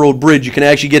Douglas Road Bridge. You can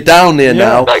actually get down there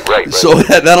now. Right. So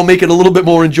that'll make it a little bit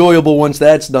more enjoyable once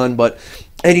that's done. But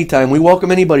anytime, we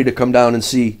welcome anybody to come down and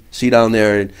see down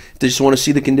there. And if they just want to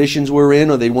see the conditions we're in,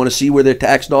 or they want to see where their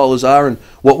tax dollars are and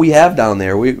what we have down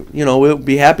there, we'll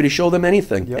be happy to show them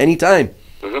anything, anytime.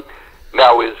 Mm-hmm.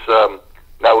 Now is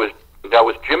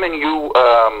Jim and you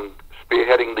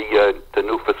spearheading the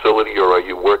new facility, or are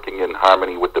you working in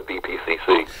harmony with the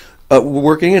BPCC? We're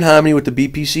working in harmony with the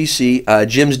BPCC.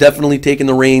 Jim's definitely taking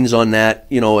the reins on that,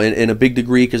 in a big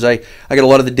degree, because I got a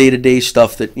lot of the day-to-day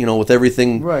stuff that, with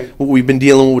everything we've been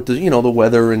dealing with, the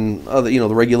weather and other,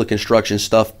 the regular construction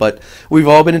stuff. But we've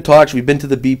all been in talks. We've been to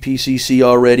the BPCC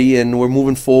already, and we're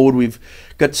moving forward. We've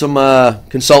got some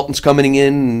consultants coming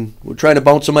in, and we're trying to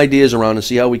bounce some ideas around and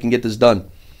see how we can get this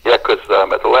done. Yeah, because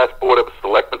at the last Board of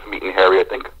Selectmen's meeting, Harry, I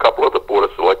think a couple of the Board of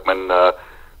Selectmen,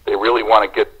 they really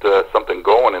want to get something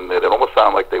going, and it almost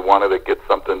sounded like they wanted to get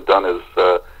something done as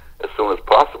soon as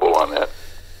possible on that.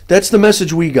 That's the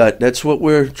message we got. That's what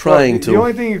we're trying to. The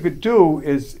only thing you could do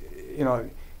is,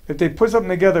 if they put something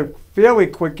together fairly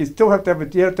quick, you still have to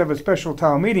have a special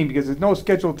town meeting, because there's no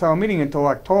scheduled town meeting until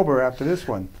October after this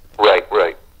one. Right.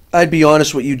 I'd be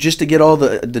honest with you, just to get all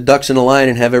the ducks in a line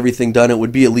and have everything done, it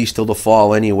would be at least till the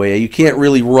fall anyway. You can't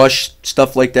really rush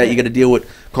stuff like that. You got to deal with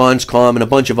CONSCOM and a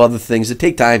bunch of other things that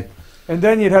take time. And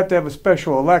then you'd have to have a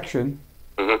special election.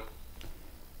 Mm-hmm.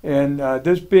 And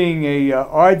this being a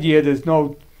odd year, there's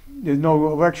no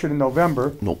election in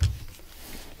November. Nope.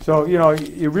 So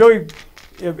you really,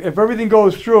 if everything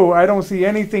goes through, I don't see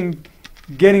anything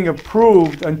getting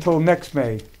approved until next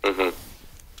May. Mm-hmm.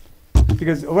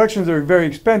 Because elections are very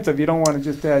expensive. You don't want to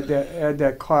just add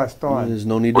that cost on. There's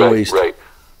no need to waste. Right.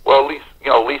 Well, at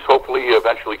least hopefully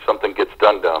eventually something gets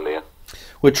done down there.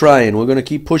 We're trying. We're going to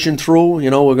keep pushing through.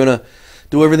 We're going to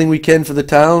do everything we can for the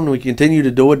town. We continue to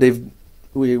do it.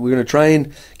 We're going to try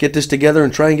and get this together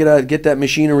and try and get that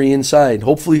machinery inside.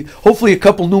 Hopefully a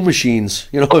couple new machines.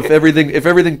 If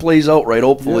everything plays out right.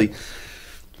 Hopefully. Yeah.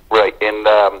 Right.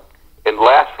 And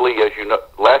lastly, as you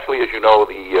know,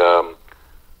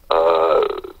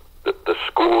 the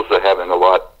schools are having a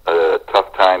lot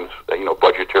tough times,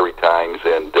 budgetary times,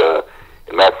 and as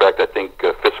a matter of fact, I think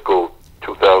fiscal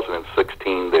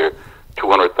 2016 they're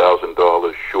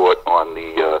 $200,000 short on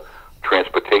the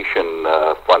transportation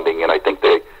funding, and I think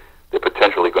they're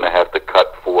potentially going to have to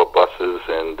cut 4 buses,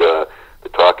 and they're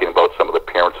talking about some of the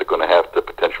parents are going to have to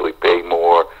potentially pay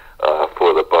more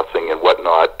for the busing and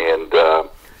whatnot, and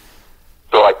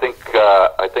so I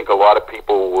think a lot of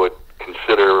people would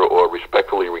consider or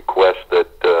respectfully request that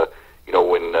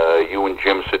when you and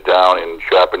Jim sit down and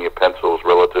sharpen your pencils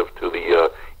relative to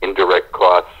the indirect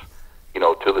costs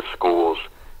to the schools,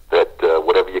 that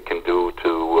whatever you can do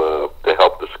to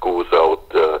help the schools out,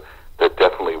 that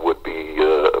definitely would be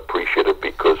appreciated,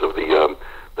 because of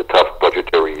the tough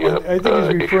budgetary I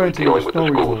think he's referring issues to dealing the with snow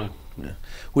the schools. removal.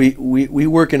 We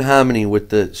work in harmony with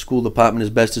the school department as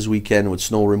best as we can with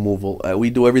snow removal. We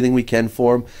do everything we can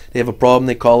for them. They have a problem,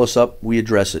 they call us up, we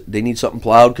address it. They need something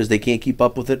plowed because they can't keep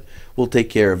up with it, we'll take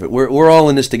care of it. We're all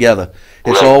in this together.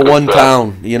 It's all one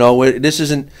town.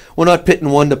 We're not pitting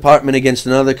one department against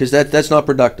another, because that's not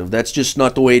productive. That's just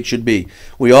not the way it should be.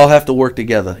 We all have to work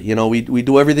together. We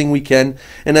do everything we can,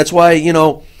 and that's why I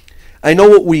know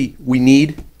what we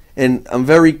need. And I'm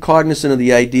very cognizant of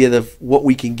the idea of what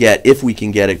we can get, if we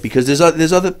can get it, because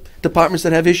there's other departments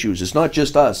that have issues. It's not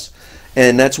just us.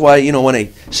 And that's why, you know, when I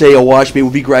say a wash bay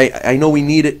would be great, I know we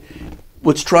need it.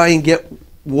 Let's try and get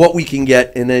what we can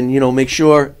get, and then, you know, make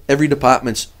sure every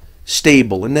department's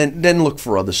stable, and then look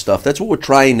for other stuff. That's what we're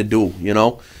trying to do, you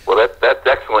know. Well, that's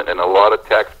excellent, and a lot of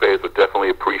taxpayers would definitely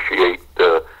appreciate,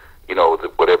 you know,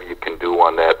 whatever you can do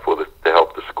on that to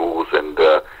help the schools. And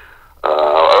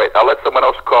all right, I'll let someone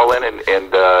else call in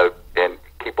and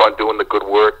keep on doing the good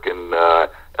work. And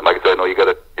like I said, I know you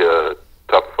got a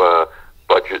tough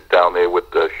budget down there with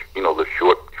the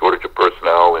shortage of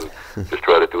personnel, and just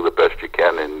try to do the best you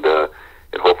can.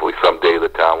 And hopefully someday the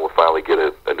town will finally get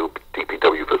a new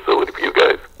DPW facility for you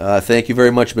guys. Thank you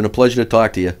very much. It's been a pleasure to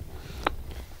talk to you.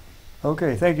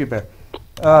 Okay, thank you, Ben.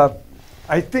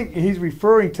 I think he's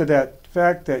referring to that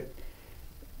fact that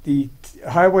the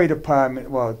highway department,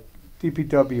 well,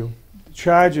 DPW,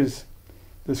 charges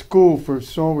the school for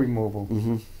snow removal.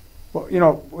 Mm-hmm. Well, you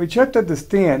know, we have to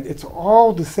understand, it's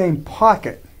all the same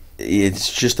pocket.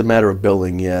 It's just a matter of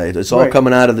billing, yeah. It's all Right.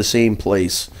 coming out of the same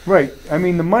place. Right. I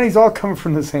mean, the money's all coming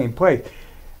from the same place.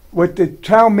 What the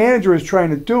town manager is trying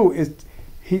to do is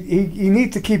he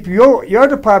needs to keep your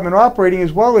department operating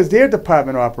as well as their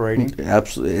department operating.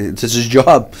 Absolutely. It's his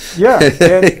job. Yeah.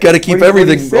 Got to keep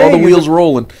everything, all the wheels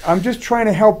rolling. I'm just trying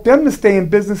to help them to stay in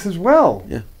business as well.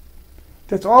 Yeah.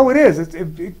 That's all it is.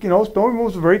 You know, snow removal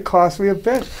is a very costly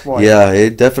event for you. Yeah,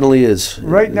 it definitely is.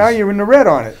 Right now, you're in the red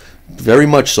on it. Very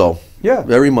much so. Yeah.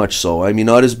 Very much so. I mean,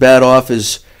 not as bad off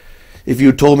as if you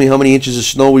had told me how many inches of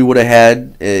snow we would have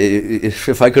had.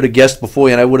 If I could have guessed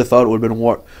beforehand, I would have thought it would have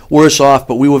been worse off.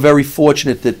 But we were very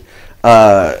fortunate that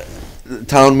the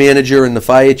town manager and the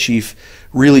fire chief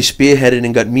really spearheaded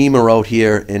and got MEMA out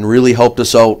here and really helped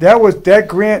us out. That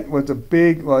grant was a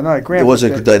big, well, not a grant. It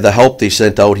wasn't the help they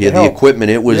sent out here, the equipment.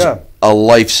 It was a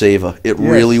lifesaver. It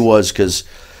really was, because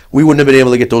we wouldn't have been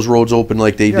able to get those roads open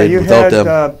like they did without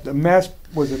them. The Mass,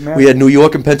 was it Mass? We had New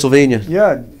York and Pennsylvania.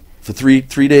 Yeah. For three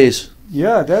days.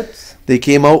 Yeah, that's. They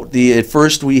came out. At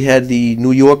first we had the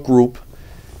New York group,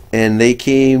 and they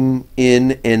came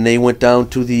in and they went down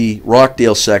to the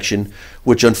Rockdale section,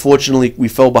 which unfortunately we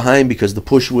fell behind because the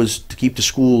push was to keep the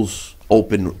schools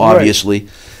open, obviously,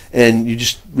 and we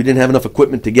didn't have enough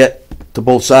equipment to get to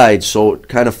both sides, so it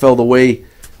kind of fell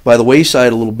by the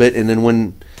wayside a little bit. And then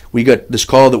when we got this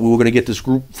call that we were going to get this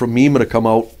group from MEMA to come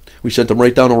out, we sent them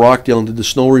right down to Rockdale and did the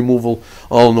snow removal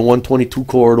all in the 122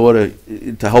 corridor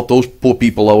to help those poor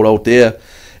people out there.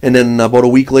 And then about a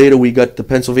week later, we got the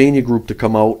Pennsylvania group to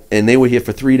come out, and they were here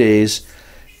for 3 days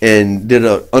and did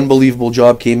an unbelievable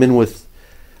job. Came in with,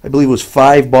 I believe it was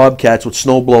 5 Bobcats with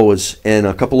snow blowers and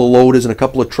a couple of loaders and a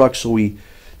couple of trucks. So we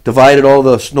divided all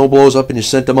the snow blowers up and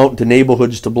just sent them out into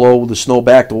neighborhoods to blow the snow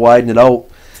back to widen it out,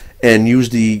 and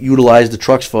utilized the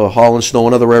trucks for hauling snow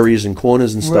in other areas and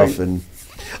corners and stuff. Right. And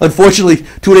unfortunately,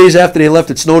 2 days after they left,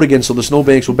 it snowed again, so the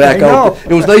snowbanks were back out.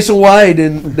 It was nice and wide,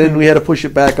 and then we had to push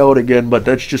it back out again, but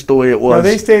that's just the way it was. Now,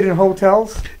 they stayed in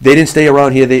hotels? They didn't stay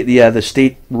around here. The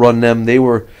state run them. They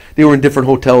were in different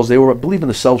hotels. They were, I believe, in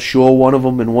the South Shore, one of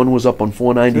them, and one was up on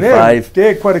 495. So they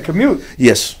had quite a commute.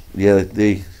 Yes. Yeah,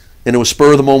 and it was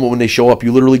spur of the moment when they show up.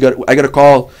 I got a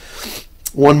call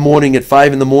one morning at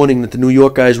 5 in the morning that the New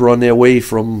York guys were on their way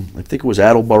from, I think it was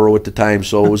Attleboro at the time,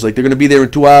 so it was like they're going to be there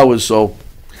in 2 hours, so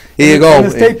here you go. And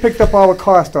the state picked up all the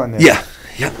cost on that. Yeah,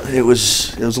 it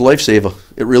was a lifesaver.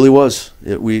 It really was.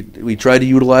 We tried to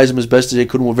utilize them as best as they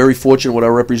could. We're very fortunate with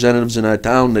our representatives in our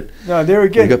town that there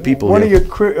again, we got people one here. of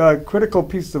your critical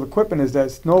pieces of equipment is that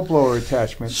snowblower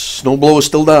attachment. Snowblower is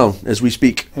still down as we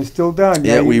speak. It's still down.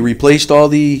 Yeah, we replaced all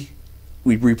the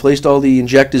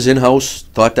injectors in-house.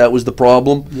 Thought that was the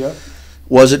problem. Yep.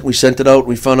 Wasn't. We sent it out.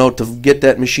 We found out to get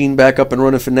that machine back up and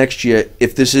running for next year,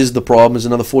 if this is the problem, is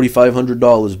another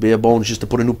 $4,500 bare bones just to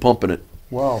put a new pump in it.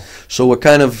 Wow. So we're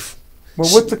kind of... Well,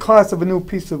 what's the cost of a new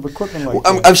piece of equipment like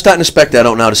that? I'm starting to spec that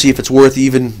out now to see if it's worth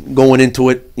even going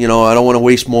into it. You know, I don't want to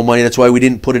waste more money. That's why we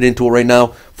didn't put it into it right now.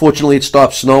 Fortunately, it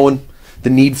stopped snowing. The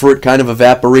need for it kind of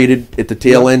evaporated at the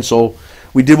tail end, so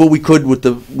we did what we could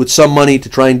with some money to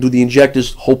try and do the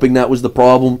injectors, hoping that was the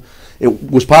problem.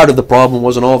 It was part of the problem,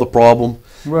 wasn't all the problem.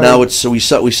 Right. Now we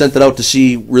sent it out to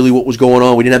see really what was going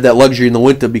on. We didn't have that luxury in the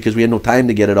winter because we had no time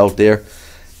to get it out there.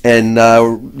 And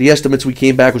the estimates we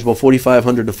came back was about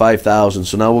 $4,500 to $5,000.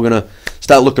 So now we're going to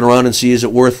start looking around and see, is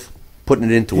it worth putting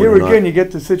it into it or not. Here again, you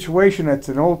get the situation that's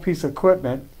an old piece of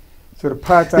equipment, so the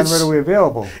parts aren't readily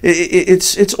available.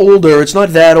 It's older. It's not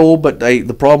that old, but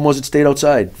the problem was it stayed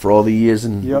outside for all the years,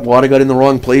 and water got in the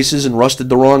wrong places and rusted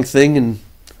the wrong thing, and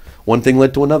one thing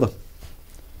led to another.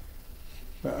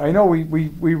 I know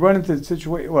we run into the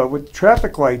situation, well, with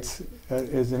traffic lights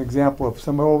as an example of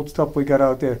some old stuff we got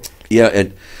out there. Yeah,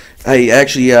 and I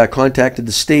actually contacted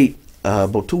the state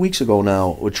about 2 weeks ago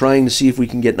now. We're trying to see if we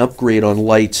can get an upgrade on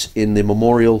lights in the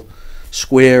Memorial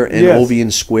Square and Yes.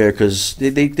 Ovian Square, because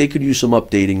they could use some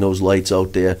updating, those lights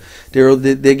out there. They're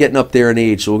getting up there in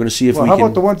age, so we're going to see if Well, we how can.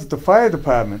 about the ones at the fire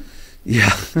department?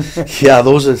 Yeah, yeah,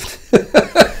 those are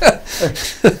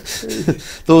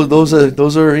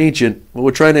those are ancient.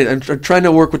 We're trying to I'm trying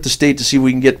to work with the state to see if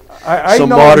we can get I some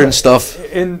know modern that stuff.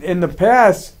 In the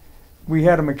past, we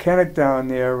had a mechanic down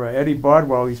there, Eddie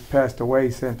Bodwell. He's passed away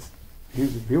since.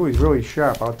 He was really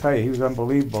sharp. I'll tell you, he was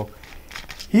unbelievable.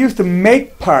 He used to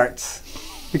make parts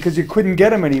because you couldn't get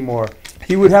them anymore.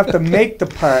 He would have to make the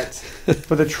parts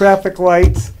for the traffic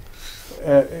lights,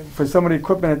 for some of the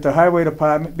equipment at the highway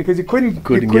department, because you couldn't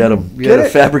Get them. You get had to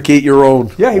it. fabricate your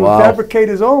own. Yeah, he Wow. would fabricate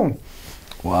his own.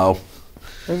 Wow.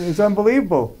 And it's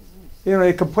unbelievable. You know,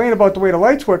 they complain about the way the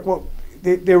lights work. Well,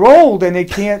 they're old and they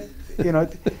can't, you know,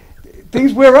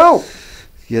 things wear out.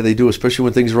 Yeah, they do, especially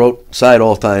when things are outside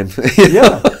all the time.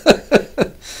 Yeah.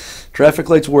 Traffic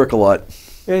lights work a lot.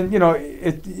 And, you know,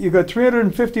 you got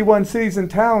 351 cities and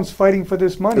towns fighting for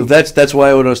this money. That's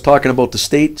why when I was talking about the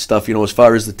state stuff, you know, as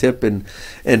far as the tip and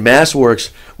Mass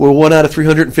Works, we're 1 out of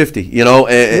 350, you know,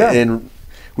 and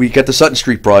we got the Sutton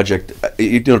Street project.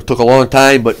 It took a long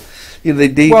time, but you know,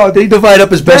 they divide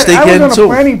up as best they can. I was on a too.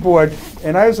 planning board,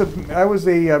 and I was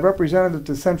a representative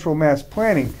to Central Mass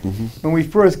Planning when we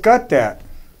first got that,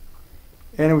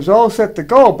 and it was all set to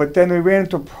go. But then we ran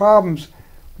into problems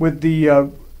with the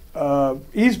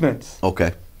easements,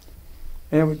 Okay.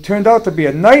 and it turned out to be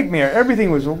a nightmare. Everything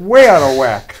was way out of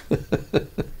whack,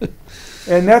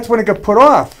 and that's when it got put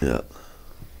off. Yeah.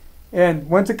 And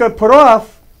once it got put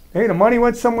off, hey, the money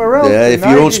went somewhere else. Yeah, and if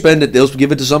now you don't spend it, they'll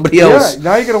give it to somebody else. Yeah,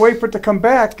 now you got to wait for it to come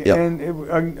back, Yep.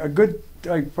 and a good,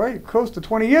 probably close to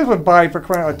 20 years went by for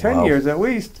crying out, 10 Wow. years at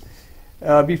least,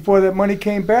 before that money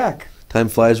came back. Time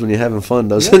flies when you're having fun,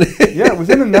 doesn't it? Yeah, it was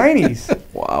in the 90s.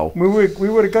 Wow. We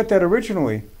would have got that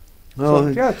originally.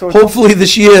 Well, so hopefully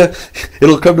this year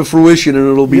it'll come to fruition and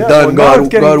it'll be done, well, now it's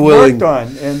getting God willing. worked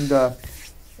on, and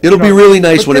It'll be really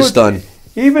nice but when there it's was- done.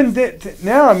 even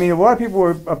now, I mean, a lot of people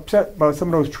were upset about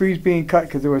some of those trees being cut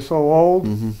because they were so old,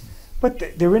 but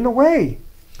they're in the way.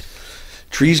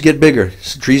 Trees get bigger.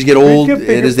 Trees get old, Trees get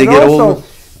bigger, and as they but get also, older,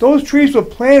 those trees were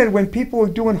planted when people were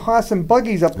doing horse and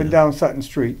buggies up and down Sutton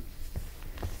Street.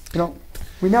 You know,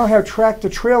 we now have tractor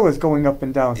trailers going up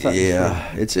and down Sutton Street.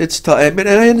 yeah, it's tough. I mean,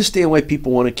 and I understand why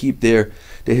people want to keep their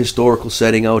historical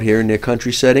setting out here in their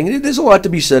country setting. And there's a lot to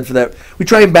be said for that. We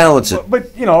try and balance it.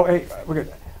 But you know, hey,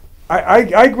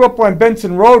 I grew up on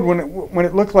Benson Road when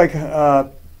it looked like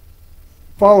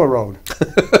Fowler Road.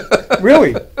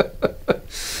 Really.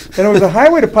 And it was the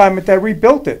highway department that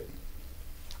rebuilt it.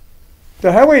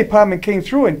 The highway department came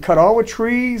through and cut all the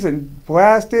trees and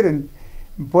blasted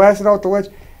out the ledge.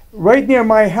 Right near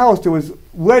my house, there was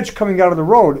ledge coming out of the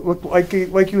road. It looked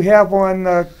like you have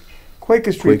on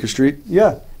Quaker Street. Quaker Street?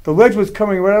 Yeah, the ledge was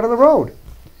coming right out of the road.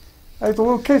 I had the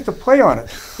little kids to play on it.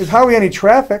 There's hardly any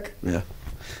traffic. Yeah.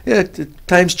 Yeah,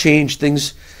 times change.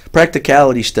 Things,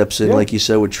 practicality steps in, Yeah. like you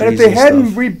said, with trees And if they hadn't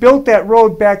stuff. rebuilt that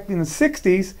road back in the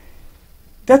 60s,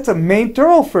 that's a main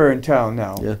thoroughfare in town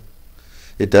now. Yeah.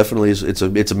 It definitely is. It's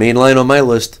a main line on my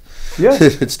list. Yeah.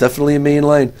 It's definitely a main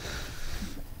line.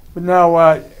 But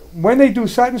now, when they do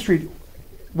Sutton Street,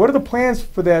 what are the plans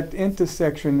for that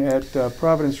intersection at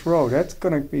Providence Road? That's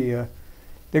going to be,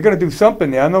 they're going to do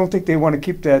something there. I don't think they want to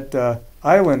keep that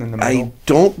island in the middle. I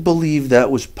don't believe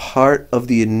that was part of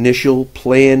the initial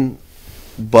plan,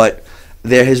 but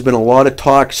there has been a lot of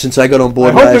talk since I got on I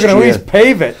board hope they're last going to year. at least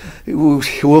pave it.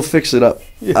 We'll fix it up.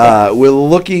 Yeah. We're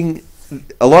looking.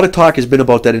 A lot of talk has been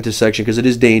about that intersection because it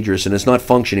is dangerous and it's not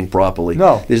functioning properly.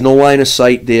 No. There's no line of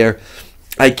sight there.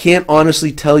 I can't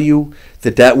honestly tell you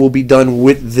that will be done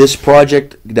with this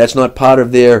project. That's not part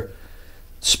of their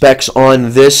specs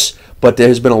on this, but there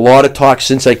has been a lot of talk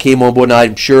since I came on board. Now,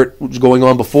 I'm sure it was going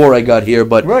on before I got here,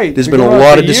 but Right, there's it's been a been going on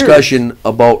lot for of years. discussion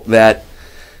about that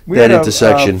We that had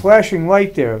intersection. a flashing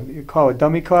light there. You call it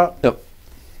dummy cop. Yep.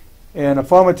 And a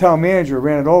former town manager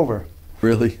ran it over.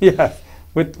 Really? Yeah,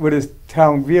 with his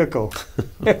town vehicle.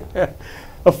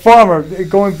 A farmer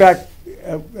going back,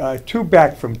 two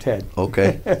back from Ted.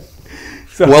 Okay.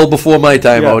 So, Well before my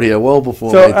time Yeah. out here. Well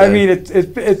before so my I time. mean,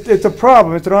 it's a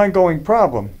problem. It's an ongoing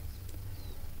problem.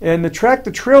 And the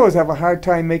tractor trailers have a hard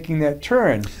time making that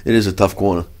turn. It is a tough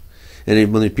corner.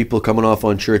 And when the people are coming off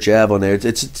on Church Ave on there,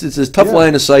 it's a tough Yeah.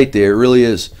 line of sight there. It really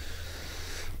is.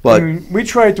 But I mean, we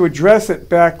tried to address it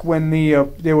back when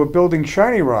they were building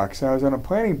Shiny Rocks. I was on a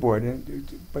planning board,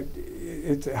 but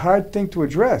it's a hard thing to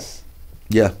address.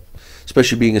 yeah,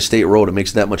 especially being a state road, it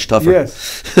makes it that much tougher.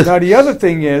 Yes. Now the other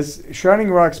thing is, Shining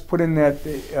Rocks put in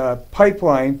that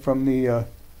pipeline from the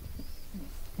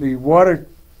water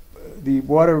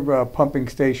pumping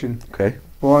station. Okay.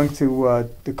 Belonged to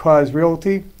the Cause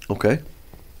Realty. Okay.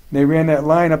 They ran that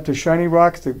line up to Shiny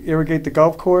Rocks to irrigate the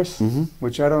golf course, Mm-hmm.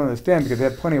 which I don't understand because they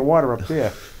have plenty of water up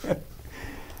there.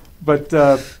 But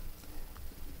the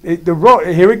road,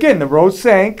 here again, the road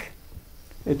sank.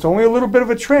 It's only a little bit of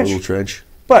a trench. Little trench.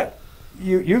 But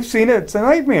you've seen it. It's a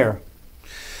nightmare.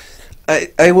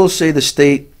 I will say the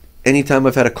state, anytime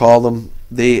I've had to call them,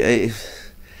 they're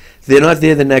not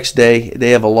there the next day.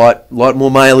 They have a lot more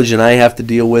mileage than I have to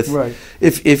deal with. Right.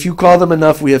 If you call them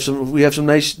enough, we have some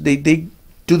nice. They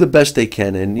do the best they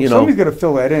can, and somebody's got to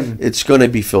fill that in. It's going to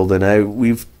be filled in.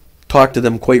 We've talked to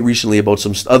them quite recently about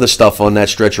some other stuff on that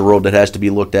stretch of road that has to be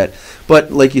looked at.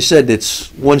 But like you said, it's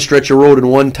one stretch of road in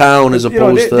one town as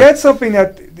opposed to. That's something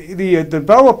that the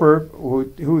developer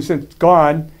who's since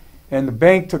gone, and the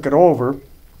bank took it over.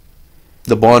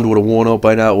 The bond would have worn out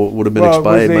by now. Would have been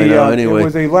expired by now anyway. It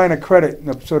was a line of credit,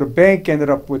 so the bank ended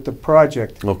up with the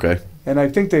project. Okay. And I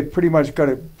think they pretty much got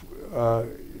it.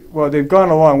 Well, they've gone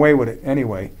a long way with it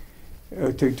anyway,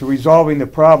 to resolving the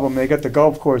problem. They got the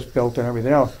golf course built and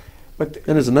everything else. But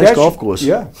and it's a nice golf course.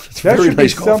 Yeah, it's that a very should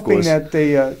nice be golf something course. that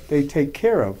they take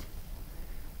care of.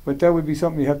 But that would be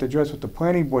something you have to address with the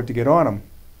planning board to get on them.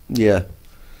 Yeah.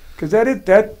 Because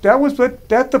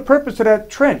that's the purpose of that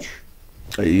trench.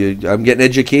 I'm getting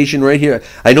education right here.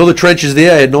 I know the trench is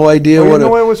there. I had no idea You what. didn't know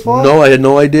what it was for? No, I had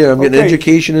no idea. I'm getting Okay.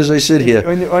 education as I sit here.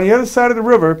 On the other side of the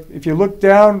river, if you look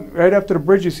down right after the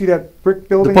bridge, you see that brick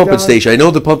building. The pumping down there? station. I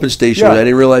know the pumping station. Yeah. I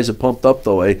didn't realize it pumped up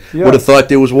though. I Yeah. would have thought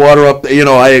there was water up.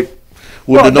 I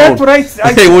wouldn't have known. That's what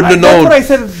I wouldn't have known. That's what I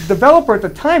said to the developer at the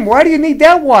time. Why do you need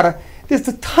that water? There's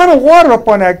a ton of water up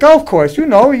on that golf course. You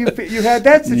had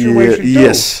that situation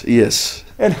too. Yes.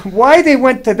 And why they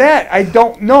went to that, I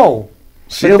don't know.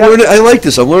 See, I like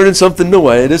this. I'm learning something new.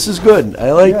 This is good.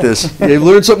 I like this. I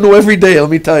learn something new every day. Let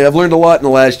me tell you, I've learned a lot in the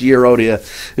last year out here.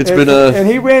 And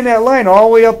he ran that line all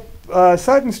the way up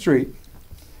Sutton Street.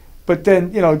 But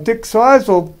then, Dick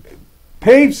Sawsville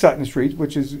paved Sutton Street,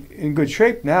 which is in good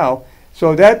shape now.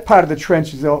 So that part of the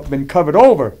trench has been covered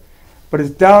over. But it's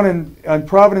down on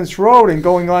Providence Road and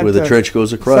going on where the trench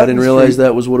goes across. I didn't realize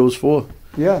that was what it was for.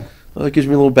 Yeah. Well, that gives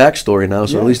me a little backstory now,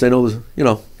 so at least I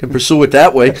know, can pursue it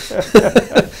that way.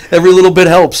 Every little bit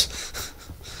helps.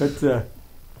 But,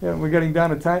 we're getting down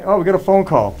to time. Oh, we got a phone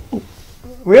call.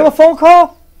 We have a phone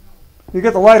call? You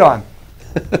got the light on.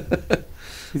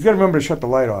 He's got to remember to shut the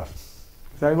light off.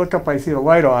 So I look up, I see the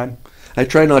light on. I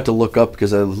try not to look up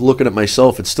because I'm looking at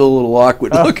myself. It's still a little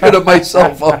awkward looking at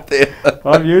myself up there.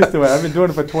 I'm used to it. I've been doing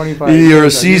it for 25 years. You're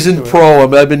a seasoned pro.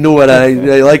 I've been doing it.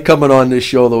 I like coming on this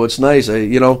show, though. It's nice. I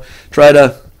try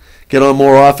to get on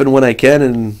more often when I can.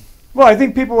 And well, I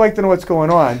think people like to know what's going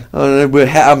on.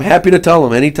 I'm happy to tell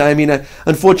them anytime.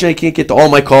 Unfortunately, I can't get to all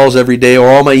my calls every day or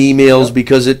all my emails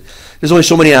because there's only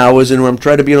so many hours, and I'm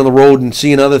trying to be on the road and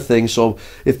seeing other things. So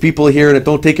if people are hearing it,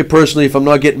 don't take it personally if I'm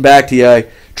not getting back to you. I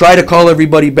try to call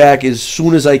everybody back as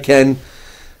soon as I can.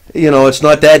 It's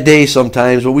not that day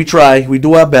sometimes, but we try. We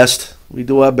do our best.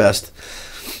 Now,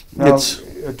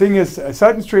 the thing is,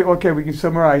 Sutton Street, okay, we can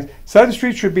summarize. Sutton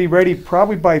Street should be ready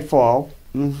probably by fall.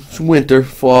 It's winter,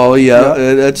 fall,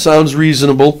 that sounds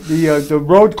reasonable. The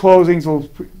road closings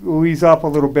will ease up a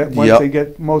little bit once they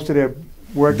get most of their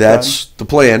work done. That's the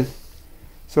plan.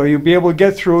 So you'll be able to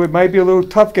get through. It might be a little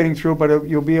tough getting through, but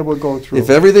you'll be able to go through. If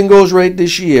everything goes right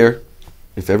this year,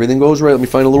 let me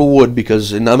find a little wood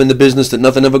because I'm in the business that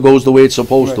nothing ever goes the way it's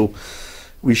supposed to.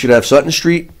 We should have Sutton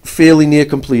Street fairly near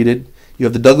completed. You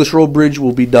have the Douglas Road Bridge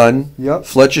will be done. Yep.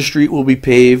 Fletcher Street will be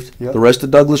paved. Yep. The rest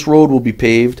of Douglas Road will be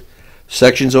paved.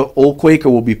 Sections of Old Quaker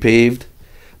will be paved.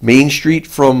 Main Street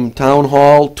from Town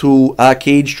Hall to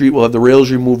Arcade Street will have the rails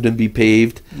removed and be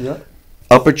paved. Yep.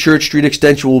 Upper Church Street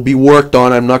extension will be worked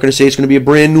on. I'm not going to say it's going to be a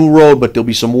brand new road, but there'll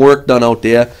be some work done out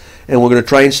there. And we're going to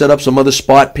try and set up some other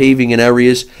spot paving in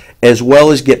areas, as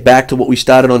well as get back to what we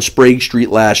started on Sprague Street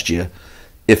last year.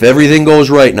 If everything goes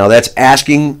right, now that's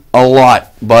asking a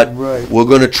lot, but we're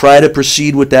going to try to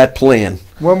proceed with that plan.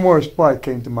 One more spot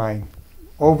came to mind,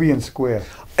 Ovian Square.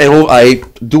 And I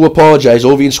do apologize.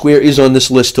 Ovian Square is on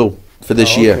this list too for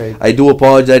this year. I do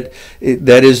apologize.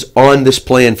 That is on this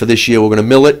plan for this year. We're going to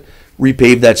mill it,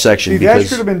 repave that section. See, that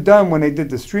should have been done when they did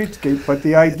the streetscape, but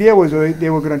the idea was they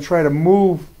were going to try to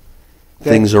move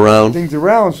things around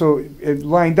so it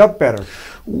lined up better.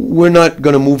 we're not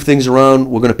going to move things around.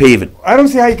 We're going to pave it. I don't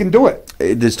see how you can do it.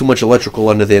 There's too much electrical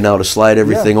under there now to slide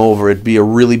everything over. It'd be a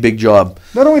really big job.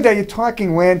 Not only that, you're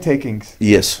talking land takings.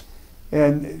 Yes.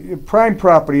 And prime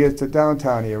property is the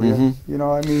downtown area. You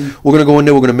know, I mean, we're going to go in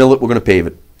there. We're going to mill it. We're going to pave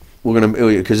it. We're going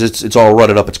to, because it's all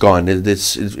rutted up. It's gone.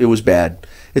 It was bad.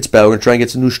 It's bad. We're going to try and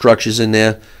get some new structures in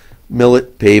there. Mill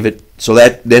it, pave it, so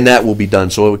then that will be done.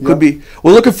 So it could be.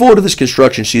 We're looking forward to this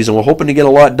construction season. We're hoping to get a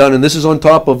lot done, and this is on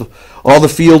top of all the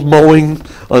field mowing,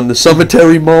 on the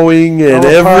cemetery mowing, and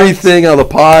everything, all the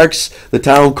parks, the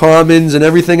town commons, and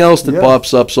everything else that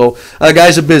pops up. So our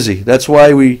guys are busy. That's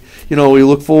why we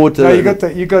look forward to. Now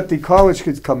you got the college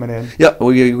kids coming in. Yeah,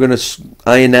 we're going to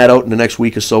iron that out in the next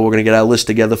week or so. We're going to get our list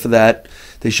together for that.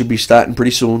 They should be starting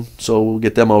pretty soon, so we'll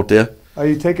get them out there. Are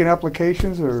you taking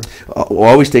applications or? We're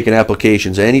always taking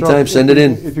applications. Anytime, send it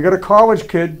in. If you got a college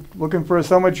kid looking for a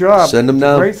summer job, send them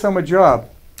now. Great summer job.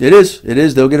 It is.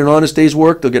 They'll get an honest day's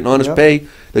work. They'll get an honest pay.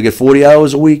 They'll get 40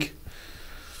 hours a week.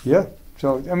 Yeah.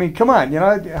 So I mean, come on. You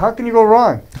know, how can you go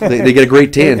wrong? They get a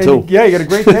great tan too. Yeah, you get a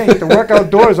great tan. You get to work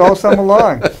outdoors all summer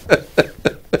long.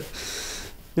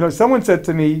 You know, someone said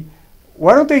to me,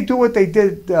 "Why don't they do what they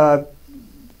did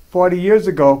 40 years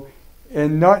ago?"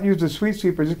 And not use the street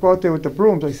sweeper, just go out there with the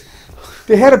brooms.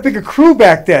 They had a bigger crew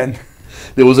back then.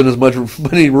 There wasn't as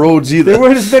many roads either. There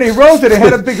weren't as many roads, and they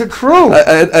had a bigger crew.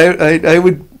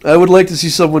 I would like to see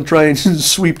someone try and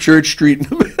sweep Church Street in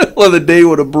the middle of the day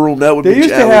with a broom. That would be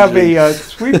challenging. They used to have a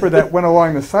sweeper that went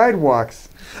along the sidewalks.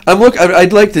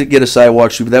 I'd like to get a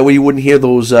sidewalk sweeper. That way you wouldn't hear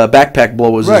those backpack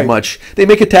blowers as much. They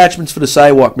make attachments for the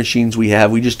sidewalk machines we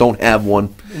have. We just don't have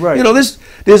one. Right. You know,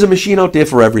 there's a machine out there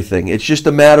for everything. It's just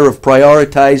a matter of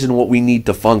prioritizing what we need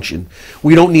to function.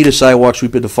 We don't need a sidewalk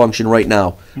sweeper to function right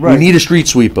now. Right. We need a street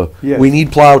sweeper. Yes. We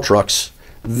need plow trucks.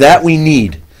 That we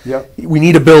need. Yep. We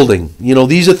need a building. You know,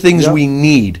 these are things we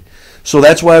need. So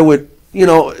that's why we're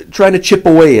trying to chip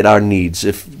away at our needs.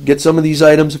 Get some of these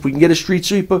items, if we can get a street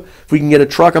sweeper, if we can get a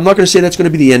truck. I'm not going to say that's going to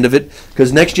be the end of it,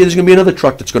 because next year there's going to be another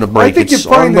truck that's going to break. I think you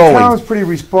find the town's pretty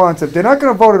responsive. They're not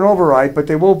going to vote an override, but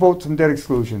they will vote some debt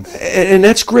exclusions. And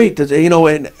that's great. And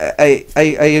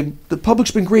the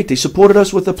public's been great. They supported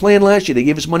us with the plan last year. They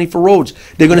gave us money for roads.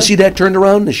 They're going to see that turned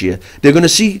around this year. They're going to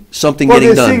see something getting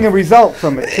done. Well, they're seeing a result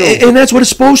from it too. And that's what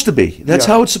it's supposed to be. That's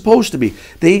how it's supposed to be.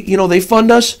 They fund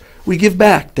us. We give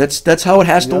back. That's how it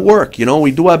has to work.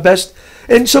 We do our best,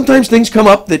 and sometimes things come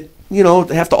up that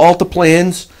they have to alter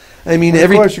plans. I mean,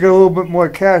 of course, you got a little bit more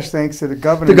cash thanks to the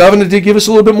governor. The governor did give us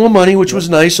a little bit more money, which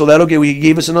was nice. So he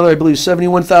gave us another, I believe,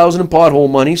 $71,000 in pothole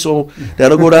money. So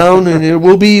that'll go down, and it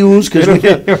will be used because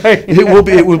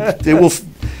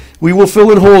we will fill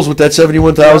in holes with that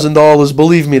 $71,000.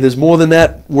 Believe me, there's more than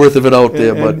that worth of it out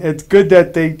there. But it's good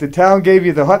that the town gave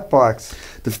you the hot box.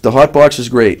 The hot box is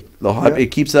great.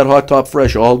 It keeps that hot top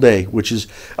fresh all day, which is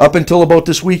up until about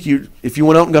this week. If you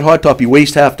went out and got hot top, you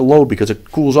waste half the load because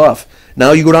it cools off.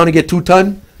 Now you go down and get 2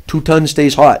 ton. 2 ton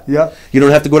stays hot. Yeah. You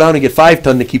don't have to go down and get 5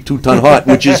 ton to keep 2 ton hot,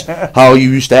 which is how you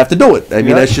used to have to do it. I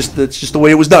mean, that's just the way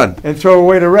it was done. And throw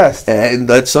away the rest. And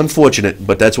that's unfortunate,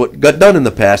 but that's what got done in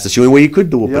the past. That's the only way you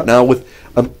could do it. But now with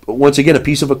once again a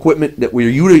piece of equipment that we're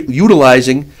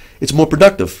utilizing, it's more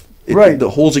productive. The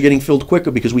holes are getting filled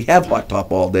quicker because we have hot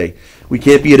top all day. We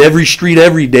can't be at every street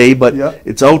every day, but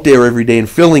it's out there every day and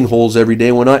filling holes every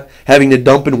day. We're not having to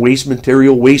dump in waste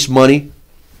material, waste money.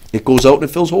 It goes out and it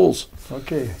fills holes.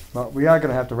 Okay, well, we are going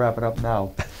to have to wrap it up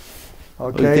now.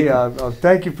 Okay,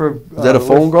 thank you for... Is that a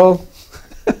phone call?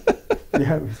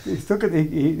 Yeah,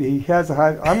 he has a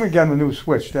high... I'm going to get him a new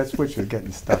switch. That switch is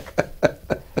getting stuck.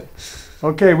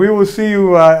 Okay, we will see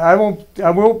you.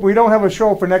 We don't have a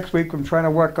show for next week. I'm trying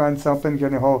to work on something,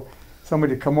 getting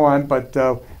somebody to come on, but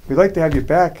we'd like to have you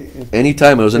back.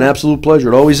 Anytime. It was an absolute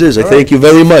pleasure. It always is. I thank you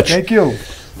very much. Thank you.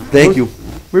 Thank you.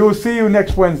 We will see you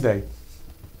next Wednesday.